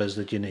the help is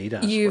that you need,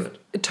 ask You've for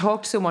it.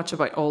 talked so much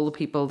about all the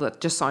people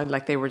that just sound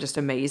like they were just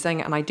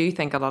amazing, and I do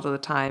think a lot of the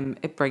time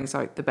it brings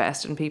out the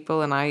best in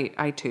people, and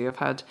I too have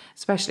had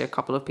especially a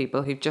couple of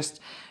people who've just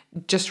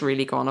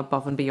really gone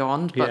above and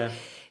beyond. But Yeah.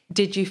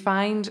 did you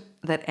find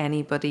that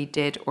anybody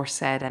did or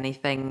said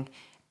anything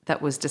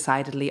that was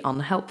decidedly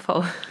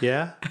unhelpful?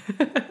 Yeah,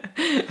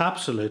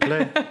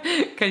 absolutely.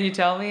 Can you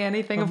tell me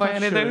anything about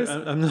any of those?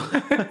 I'm not,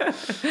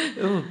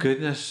 oh,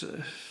 goodness.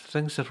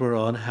 Things that were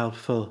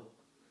unhelpful.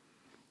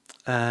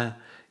 You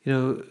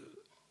know,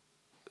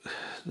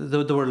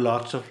 there were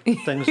lots of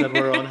things that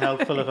were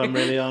unhelpful, if I'm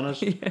really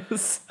honest.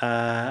 Yes.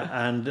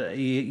 And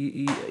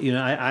you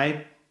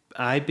know,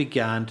 I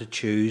began to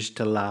choose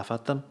to laugh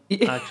at them,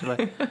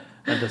 actually,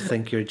 and to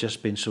think you're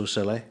just being so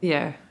silly,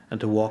 Yeah. and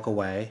to walk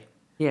away,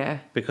 Yeah.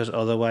 because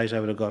otherwise I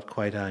would have got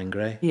quite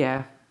angry.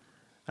 Yeah.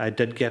 I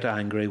did get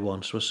angry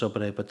once with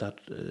somebody, but that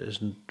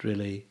isn't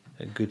really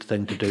a good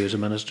thing to do as a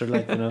minister,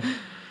 like, you know.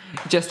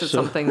 Just as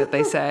something that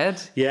they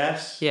said.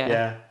 Yes.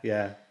 Yeah.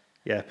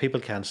 Yeah. People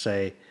can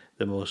say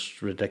the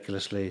most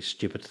ridiculously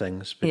stupid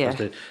things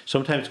because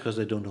sometimes because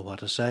they don't know what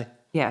to say.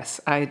 Yes,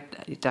 I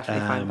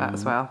definitely find that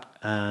as well.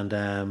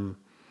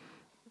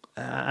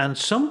 And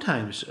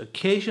sometimes,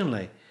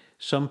 occasionally,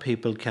 some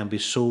people can be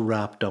so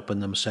wrapped up in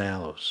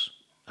themselves,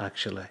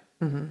 actually,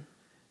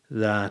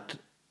 that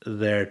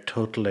they're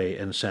totally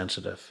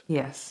insensitive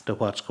Yes. to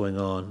what's going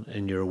on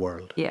in your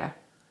world. Yeah.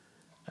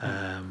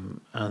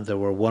 And there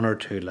were 1 or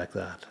 2 like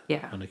that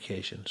on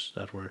occasions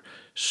that were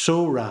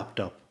so wrapped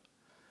up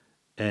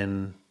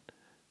in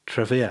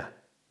trivia.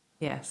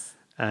 Yes.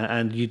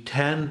 And you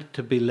tend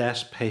to be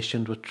less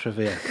patient with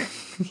trivia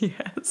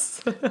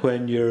Yes.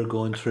 when you're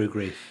going through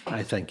grief,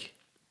 I think.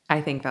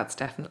 I think that's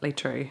definitely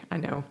true. I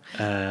know.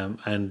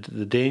 And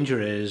the danger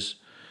is,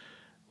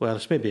 well,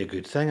 it's maybe a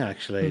good thing,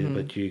 actually,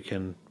 but you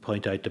can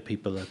point out to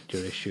people that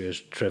your issue is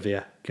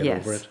trivia. Get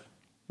over it.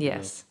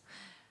 Yes.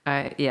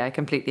 I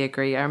completely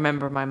agree. I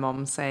remember my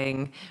mum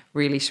saying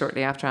really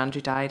shortly after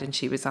Andrew died, and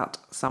she was at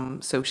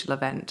some social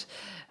event,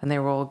 and they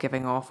were all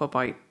giving off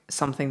about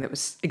something that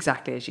was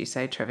exactly as you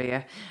say,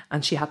 trivia,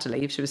 and she had to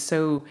leave. She was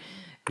so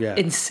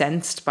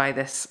incensed by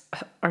this.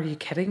 Are you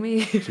kidding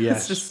me? Yes,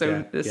 It's just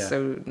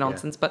so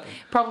nonsense. But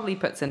probably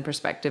puts in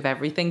perspective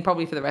everything.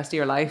 Probably for the rest of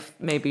your life,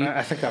 maybe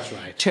I think that's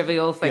right.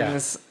 trivial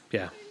things.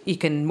 Yeah. You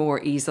can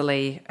more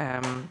easily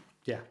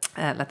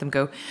let them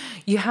go.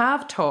 You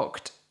have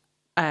talked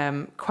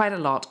quite a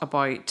lot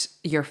about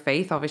your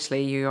faith.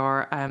 Obviously, you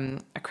are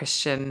a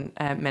Christian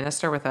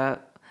minister with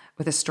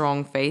a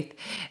strong faith,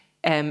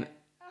 and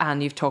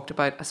you've talked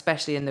about,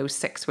 especially in those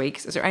 6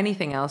 weeks. Is there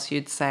anything else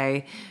you'd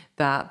say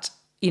that,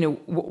 you know,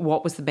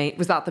 what was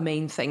that the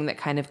main thing that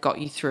kind of got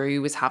you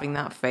through, was having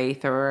that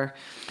faith? Or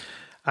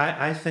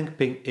I think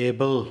being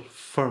able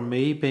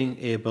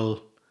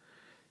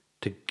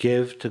to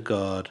give to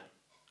God,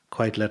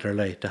 quite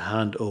literally, to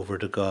hand over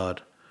to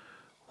God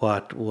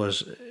what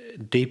was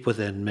deep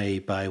within me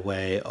by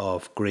way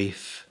of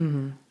grief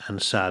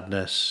and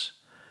sadness,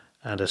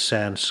 and a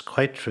sense,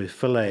 quite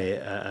truthfully,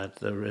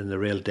 in the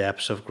real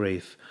depths of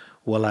grief,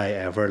 will I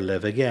ever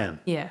live again?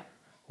 yeah,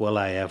 Will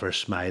I ever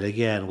smile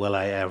again? Will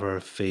I ever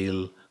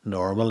feel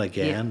normal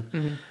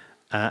again?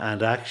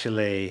 And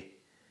actually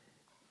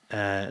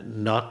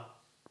not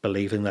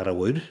believing that I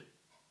would,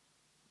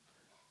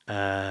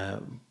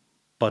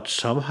 but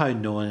somehow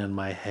knowing in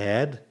my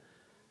head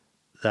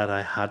that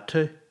I had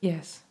to,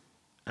 yes,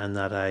 and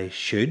that I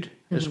should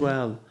as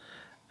well.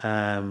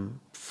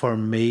 For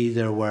me,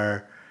 there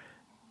were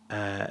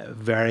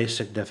very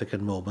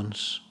significant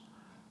moments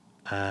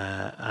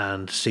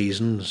and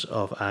seasons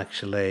of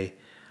actually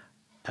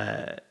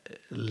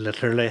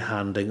literally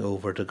handing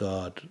over to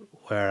God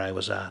where I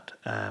was at.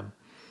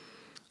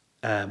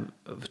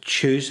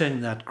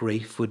 Choosing that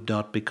grief would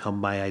not become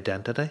my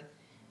identity.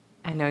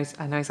 I know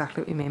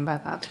exactly what you mean by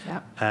that.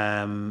 Yeah,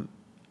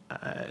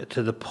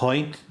 To the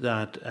point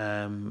that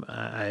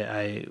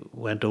I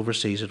went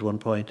overseas at one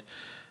point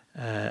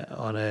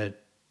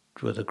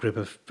with a group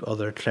of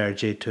other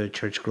clergy to a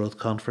church growth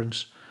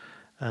conference,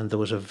 and there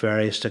was a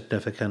very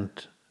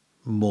significant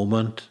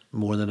moment,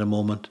 more than a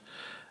moment,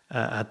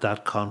 at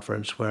that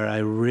conference where I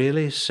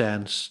really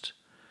sensed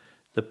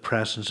the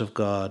presence of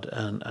God,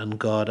 and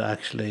God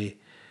actually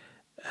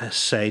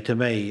say to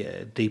me,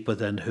 deep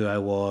within who I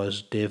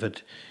was,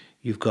 David,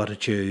 you've got to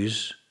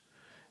choose.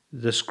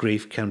 This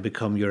grief can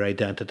become your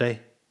identity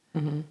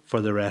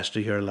for the rest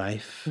of your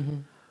life,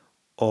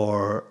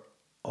 or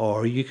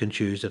or you can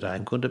choose that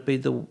I'm going to be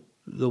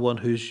the one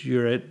who's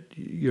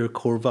your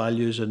core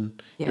values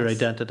and your Yes.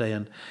 identity,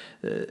 and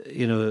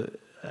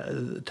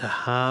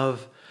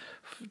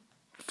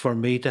for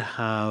me to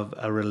have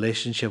a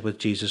relationship with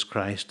Jesus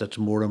Christ that's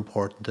more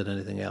important than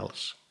anything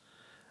else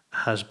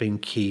has been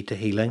key to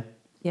healing.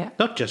 Yeah.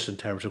 Not just in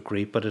terms of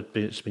grief, but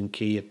it's been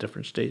key at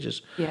different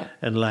stages Yeah.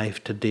 in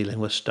life to dealing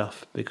with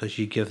stuff, because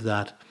you give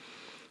that,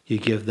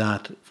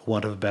 for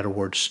want of a better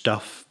word,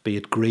 stuff, be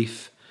it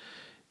grief,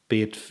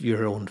 be it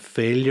your own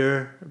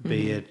failure,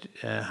 be it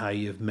how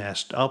you've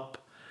messed up,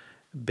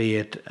 be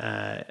it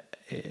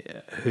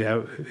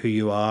who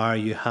you are,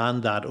 you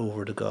hand that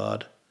over to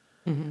God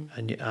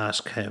and you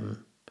ask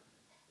Him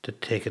to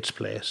take its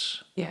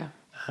place. Yeah.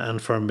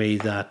 And for me,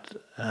 that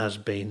has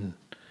been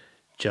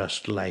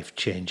just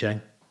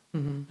life-changing.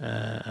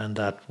 And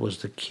that was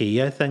the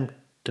key, I think,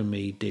 to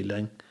me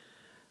dealing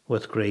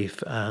with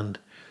grief and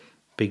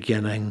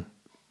beginning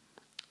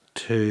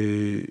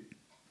to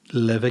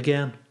live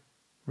again,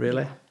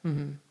 really.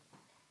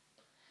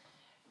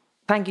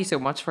 Thank you so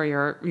much for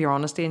your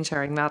honesty in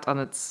sharing that, and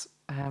it's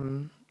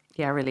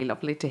really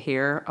lovely to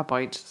hear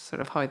about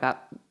sort of how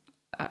that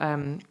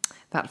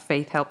that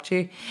faith helped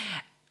you.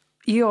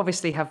 You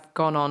obviously have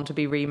gone on to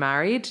be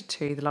remarried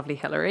to the lovely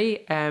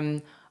Hilary.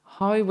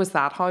 How was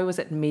that? How was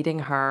it meeting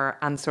her?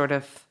 And sort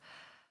of,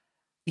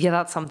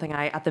 that's something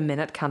I at the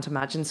minute can't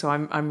imagine. So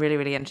I'm really,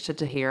 really interested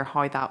to hear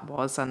how that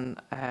was, and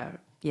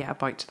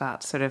about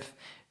that sort of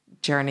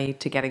journey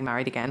to getting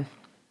married again.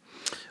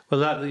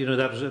 Well,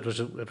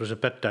 it was a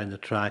bit down the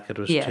track. It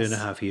was Yes.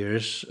 2.5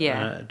 years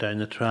down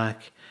the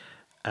track.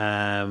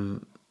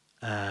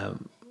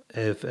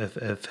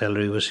 If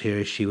Hilary was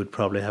here, she would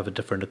probably have a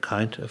different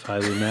account of how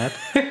we met.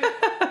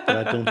 But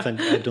I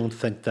don't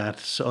think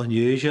that's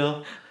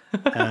unusual.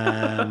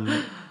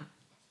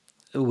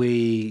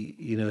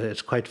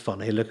 It's quite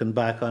funny looking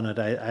back on it.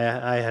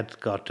 I had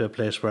got to a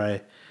place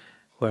where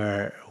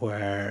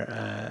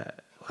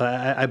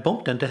I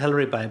bumped into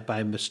Hilary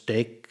by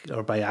mistake,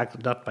 or by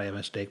act, not by a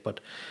mistake, but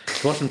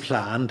it wasn't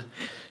planned.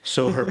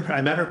 So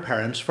I met her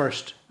parents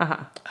first,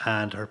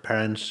 and her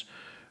parents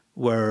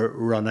were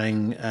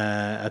running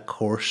a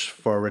course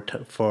for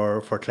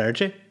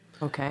clergy.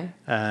 Okay.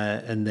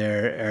 In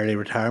their early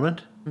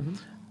retirement,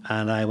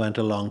 and I went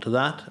along to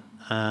that,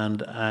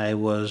 and I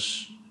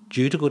was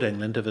due to go to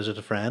England to visit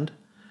a friend,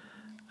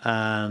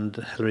 and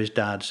Hilary's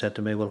dad said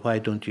to me, "Well, why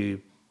don't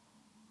you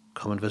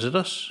come and visit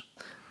us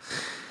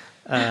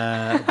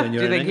when you're Do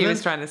you in think he was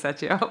England?" trying to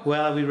set you up?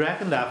 Well, we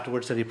reckoned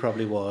afterwards that he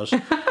probably was.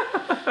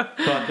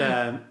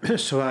 But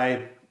so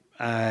I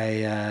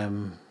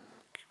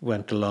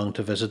went along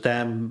to visit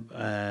them,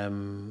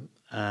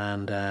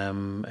 and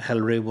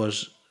Hilary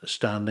was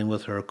standing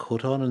with her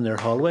coat on in their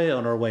hallway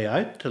on her way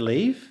out to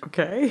leave,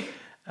 Okay.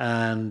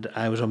 and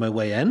I was on my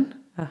way in.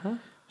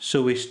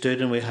 So we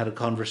stood and we had a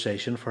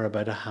conversation for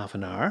about a half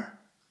an hour,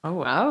 Oh,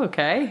 wow.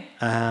 Okay.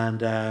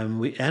 and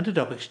we ended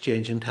up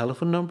exchanging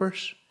telephone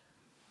numbers.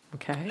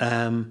 Okay.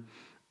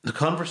 The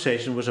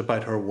conversation was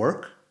about her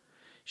work.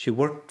 She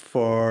worked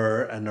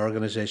for an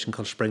organisation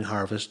called Spring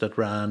Harvest that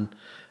ran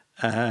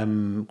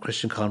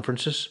Christian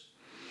conferences.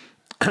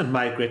 And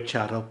my great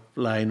chat-up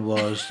line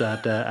was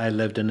that I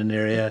lived in an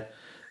area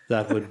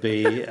that would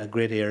be a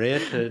great area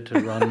to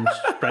run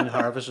Spring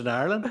Harvest in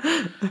Ireland.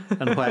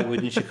 And why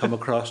wouldn't she come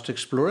across to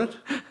explore it?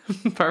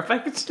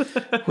 Perfect.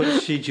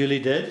 Which she duly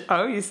did.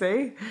 Oh, you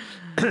see?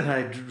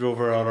 I drove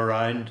her all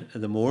around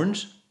the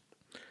Mourns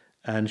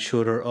and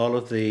showed her all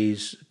of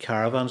these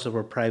caravans that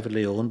were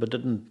privately owned but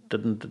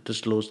didn't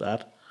disclose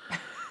that,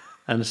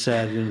 and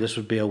said, this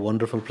would be a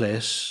wonderful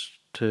place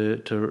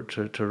to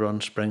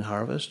run Spring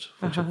Harvest,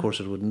 which of course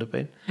it wouldn't have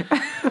been.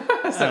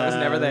 So it was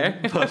never there.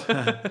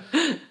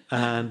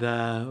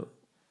 And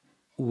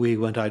we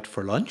went out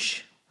for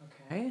lunch,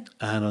 Okay.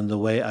 and on the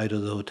way out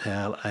of the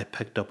hotel I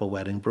picked up a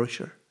wedding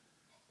brochure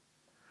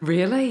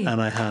Really?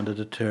 and I handed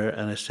it to her,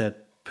 and I said,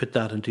 "Put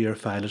that into your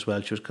file as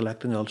well." She was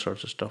collecting all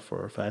sorts of stuff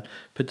for her file.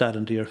 "Put that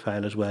into your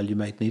file as well, you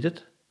might need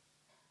it."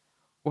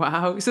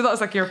 Wow. So that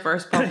was like your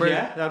first proper...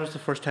 Yeah, that was the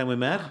first time we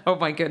met. Oh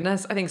my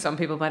goodness. I think some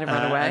people might have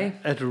run away.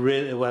 It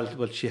really, well,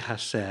 she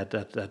has said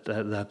that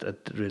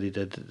it really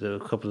did. A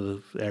couple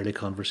of the early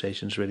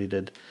conversations really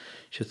did.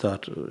 She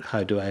thought,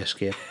 "How do I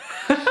escape?"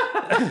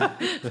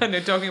 And they're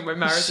talking about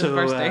marriage at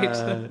first date.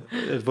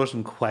 It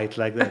wasn't quite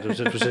like that.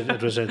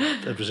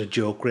 It was a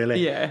joke, really.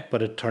 Yeah.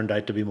 But it turned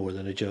out to be more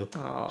than a joke.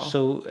 Aw.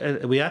 So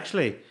we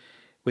actually.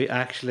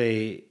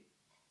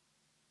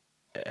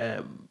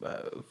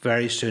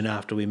 Very soon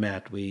after we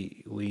met,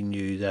 we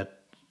knew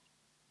that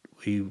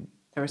we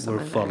There was were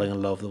something falling there.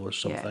 in love. There was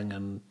something,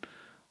 and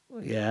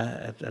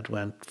it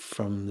went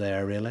from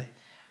there, really.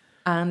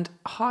 And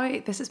how,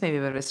 this is maybe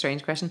a bit of a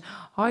strange question,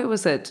 how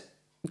was it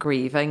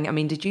grieving? I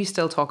mean, did you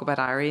still talk about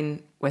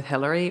Irene with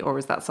Hilary, or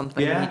was that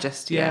something that you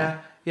just... Yeah.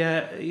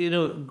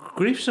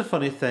 Grief's a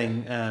funny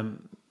thing.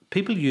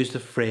 People use the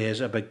phrase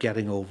about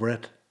getting over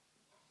it,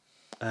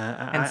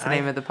 Hence the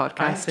name of the podcast.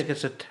 I think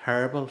it's a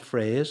terrible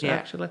phrase, Yeah.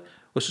 actually.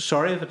 Well, so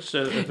sorry if it's...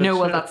 No,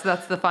 well,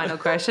 that's the final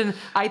question.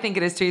 I think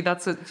it is too.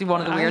 That's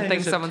one of the weird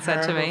things someone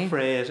said to me.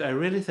 Phrase. I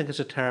really think it's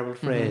a terrible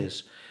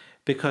phrase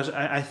because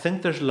I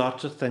think there's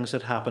lots of things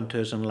that happen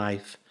to us in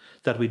life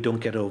that we don't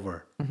get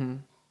over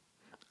and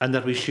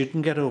that we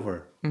shouldn't get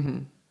over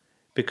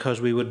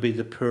because we would be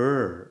the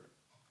poorer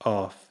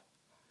off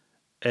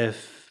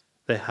if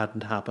they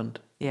hadn't happened.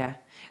 Yeah.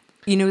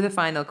 You know, the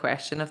final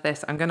question of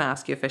this, I'm going to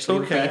ask you officially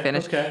before you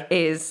finish,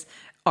 is,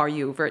 are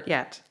you over it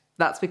yet?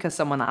 That's because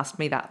someone asked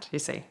me that, you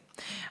see.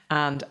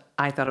 And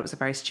I thought it was a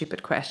very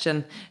stupid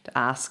question to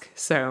ask.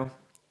 So,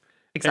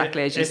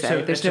 exactly as you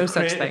say, there's no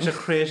such thing. It's a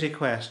crazy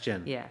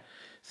question. Yeah.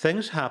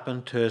 Things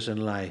happen to us in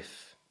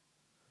life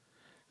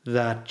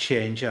that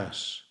change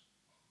us.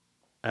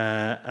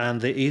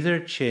 And they either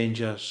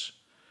change us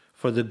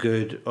for the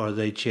good or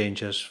they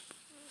change us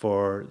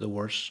for the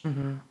worse.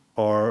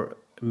 Or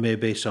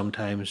maybe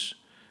sometimes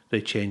they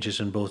change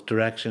us in both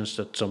directions,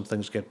 that some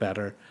things get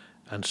better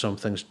and some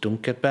things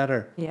don't get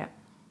better. Yeah.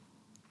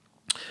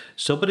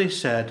 Somebody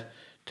said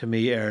to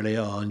me early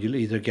on, you'll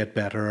either get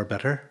better or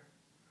better.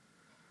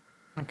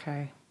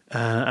 Okay.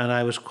 And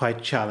I was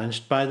quite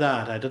challenged by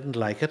that. I didn't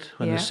like it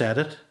when they said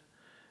it,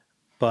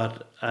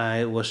 but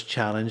I was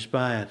challenged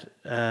by it.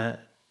 Am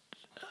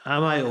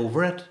I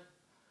over it?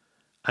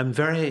 I'm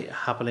very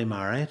happily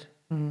married.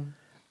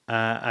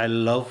 I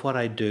love what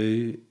I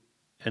do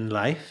in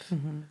life.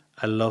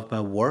 I love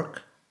my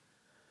work.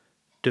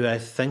 Do I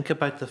think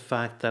about the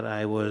fact that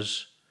I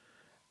was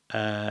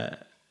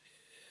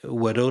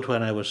widowed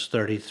when I was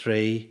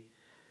 33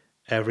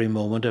 every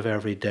moment of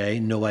every day?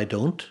 No, I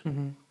don't.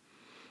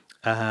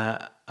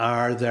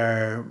 Are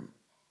there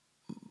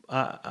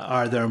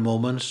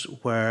moments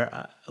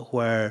where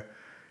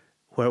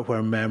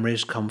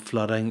memories come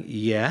flooding?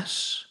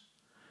 Yes.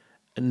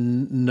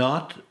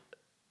 Not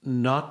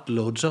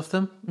loads of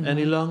them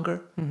any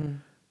longer,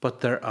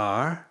 but there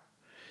are.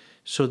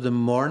 So the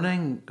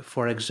morning,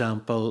 for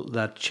example,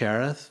 that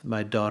Cherith,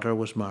 my daughter,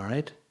 was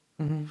married,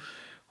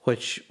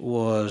 which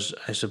was,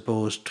 I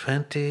suppose,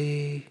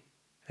 22,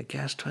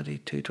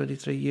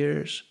 23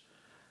 years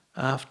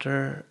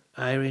after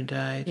Irene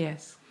died.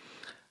 Yes.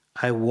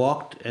 I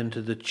walked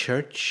into the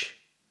church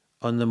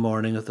on the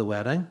morning of the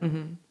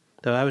wedding.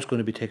 Though I was going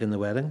to be taking the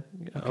wedding,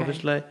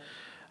 obviously.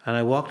 And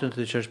I walked into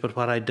the church, but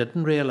what I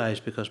didn't realise,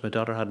 because my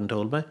daughter hadn't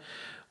told me,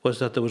 was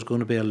that there was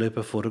going to be a loop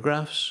of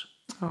photographs.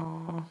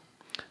 Oh.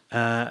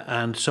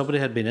 And somebody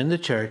had been in the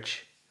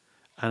church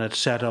and had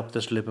set up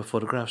this loop of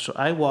photographs. So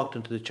I walked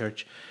into the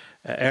church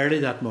early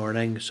that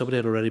morning. Somebody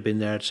had already been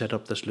there and set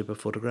up this loop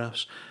of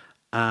photographs.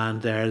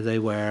 And there they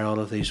were, all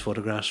of these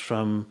photographs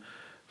from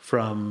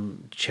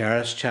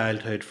Cherith's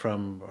childhood,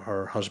 from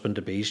her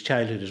husband-to-be's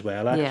childhood as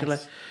well, actually,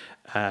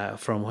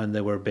 from when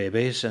they were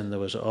babies. And there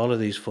was all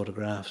of these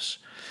photographs.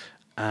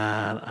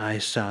 And I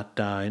sat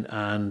down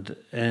and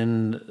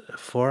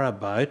for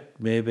about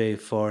maybe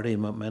 40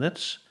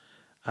 minutes,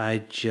 I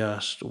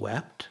just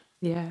wept.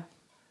 Yeah.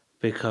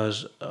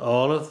 Because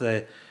all of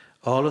the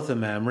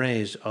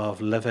memories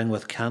of living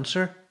with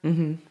cancer,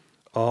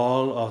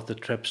 all of the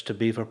trips to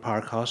Beaver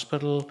Park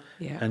Hospital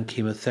and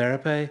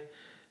chemotherapy,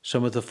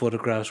 some of the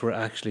photographs were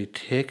actually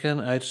taken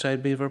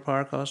outside Beaver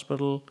Park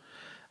Hospital.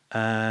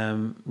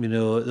 There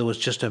was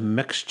just a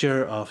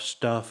mixture of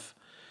stuff.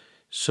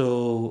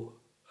 So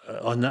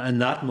in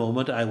that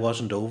moment, I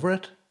wasn't over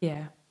it.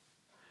 Yeah.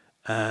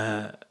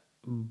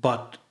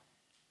 But,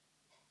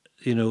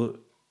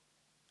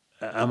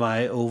 am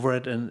I over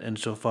it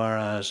insofar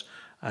as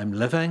I'm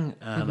living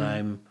and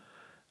I'm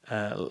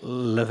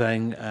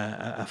living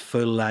a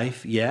full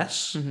life?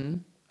 Yes.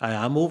 I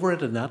am over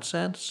it in that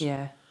sense.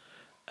 Yeah.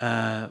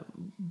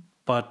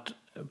 But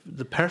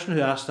the person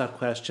who asked that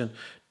question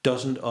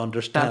doesn't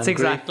understand That's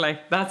exactly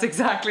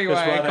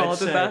why I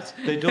called it that.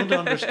 They don't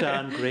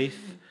understand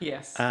grief.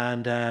 Yes.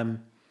 And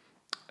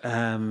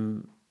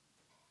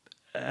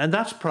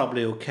that's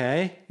probably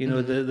okay.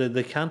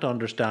 They can't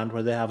understand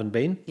where they haven't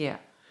been. Yeah.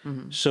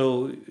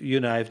 So you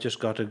and I have just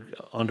got to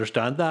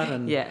understand that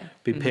and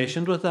be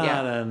patient with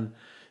that and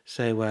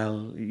say,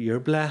 well,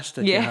 you're blessed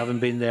that you haven't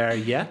been there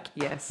yet.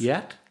 Yes.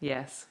 Yet.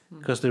 Yes.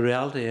 Because the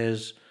reality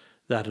is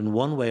that in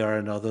one way or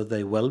another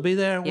they will be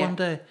there one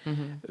day.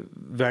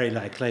 Very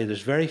likely.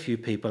 There's very few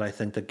people, I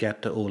think, that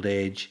get to old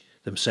age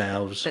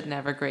themselves That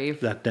never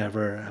grieve. that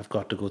never have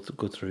got to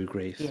go through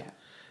grief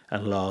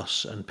and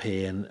loss and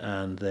pain,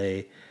 and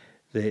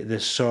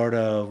this sort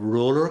of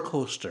roller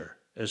coaster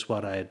is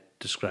what I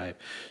describe.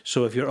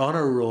 So if you're on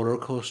a roller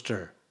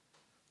coaster,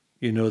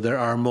 there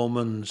are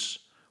moments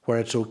where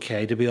it's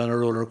okay to be on a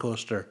roller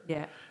coaster.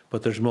 Yeah.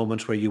 But there's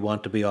moments where you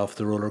want to be off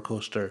the roller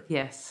coaster.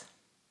 Yes.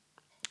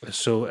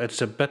 So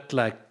it's a bit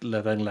like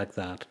living like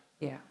that.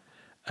 Yeah.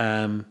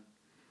 I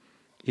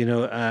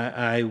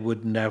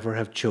would never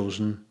have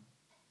chosen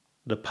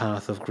the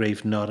path of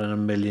grief, not in a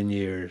million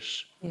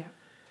years. Yeah.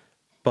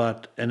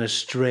 But in a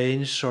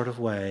strange sort of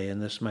way,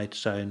 and this might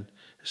sound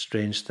a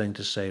strange thing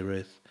to say,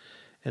 Ruth,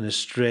 in a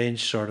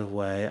strange sort of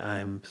way,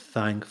 I'm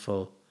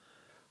thankful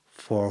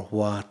for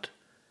what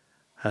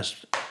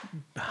has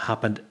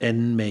happened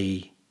in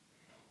me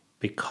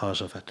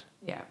because of it.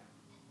 Yeah.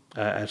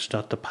 It's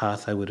not the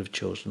path I would have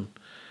chosen,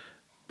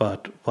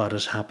 but what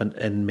has happened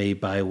in me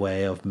by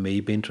way of me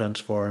being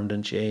transformed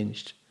and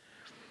changed.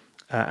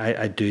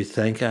 I do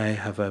think I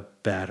have a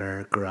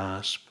better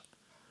grasp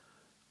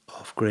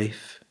of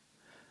grief.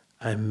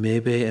 I'm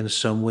maybe in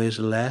some ways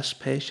less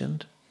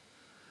patient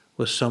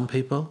with some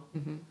people,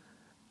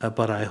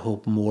 but I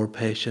hope more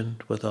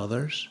patient with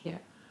others. Yeah.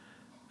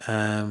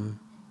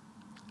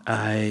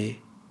 I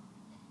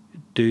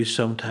do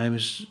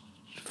sometimes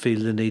feel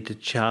the need to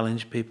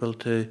challenge people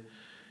to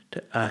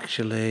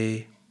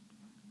actually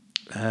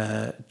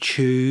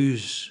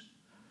choose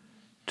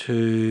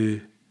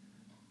to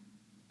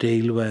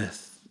deal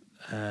with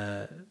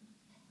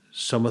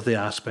some of the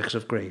aspects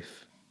of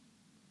grief,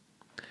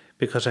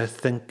 because I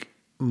think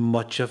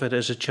much of it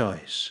is a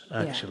choice,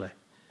 actually.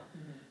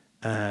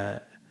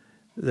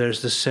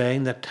 There's the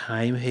saying that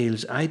time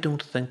heals. I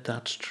don't think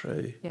that's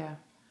true. Yeah.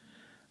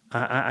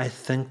 I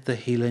think the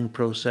healing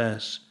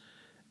process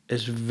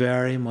is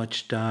very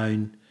much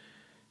down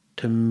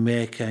to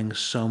making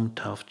some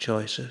tough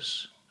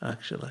choices,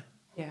 actually.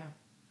 Yeah.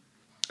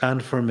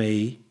 And for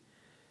me,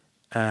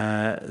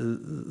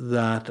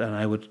 that, and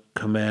I would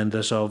commend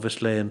this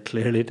obviously and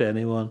clearly to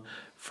anyone,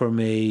 for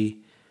me,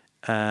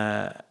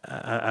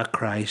 a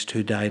Christ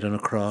who died on a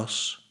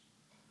cross,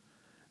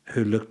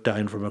 who looked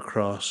down from a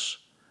cross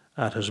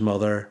at his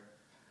mother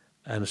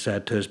and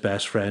said to his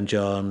best friend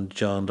John,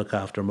 John, look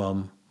after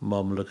Mum,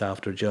 Mum, look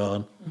after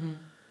John.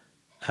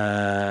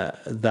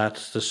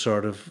 That's the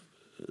sort of,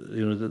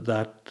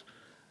 that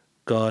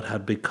God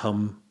had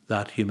become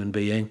that human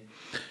being.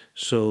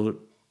 So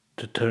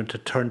to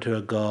turn to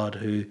a God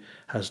who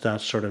has that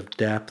sort of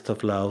depth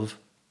of love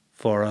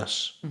for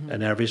us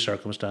in every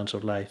circumstance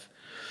of life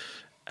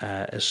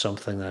is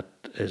something that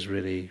is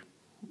really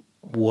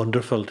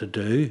wonderful to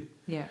do.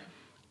 Yeah.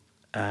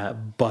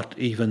 But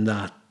even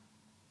that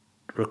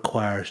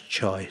requires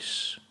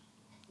choice.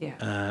 Yeah.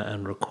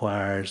 And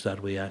requires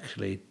that we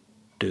actually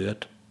do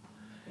it.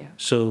 Yeah.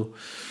 So,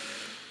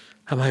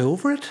 am I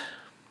over it?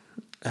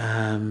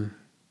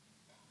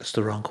 It's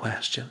the wrong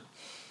question.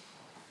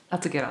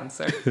 That's a good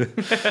answer.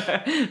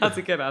 That's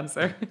a good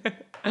answer.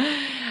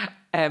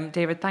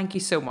 David, thank you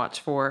so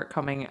much for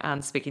coming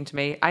and speaking to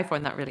me. I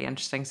found that really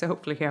interesting. So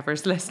hopefully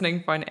whoever's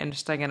listening found it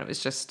interesting, and it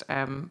was just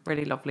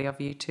really lovely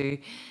of you to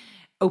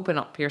open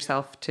up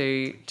yourself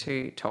to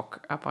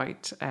talk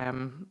about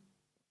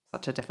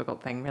such a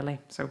difficult thing, really.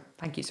 So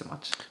thank you so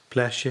much.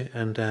 Bless you,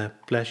 and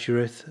bless you,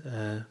 Ruth.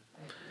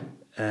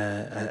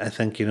 I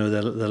think,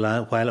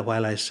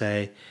 while I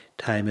say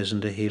time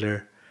isn't a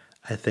healer,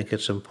 I think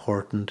it's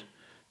important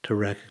to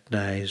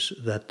recognise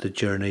that the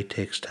journey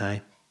takes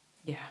time.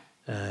 Yeah.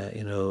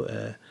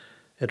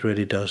 It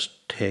really does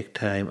take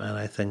time, and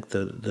I think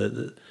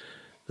the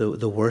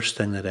worst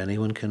thing that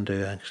anyone can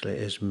do actually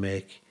is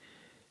make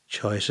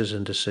choices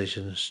and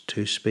decisions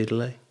too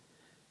speedily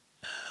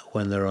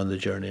when they're on the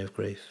journey of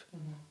grief.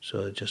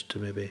 So just to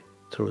maybe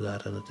throw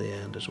that in at the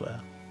end as well.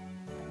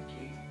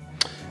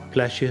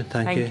 Bless you.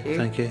 Thank you.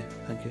 Thank you.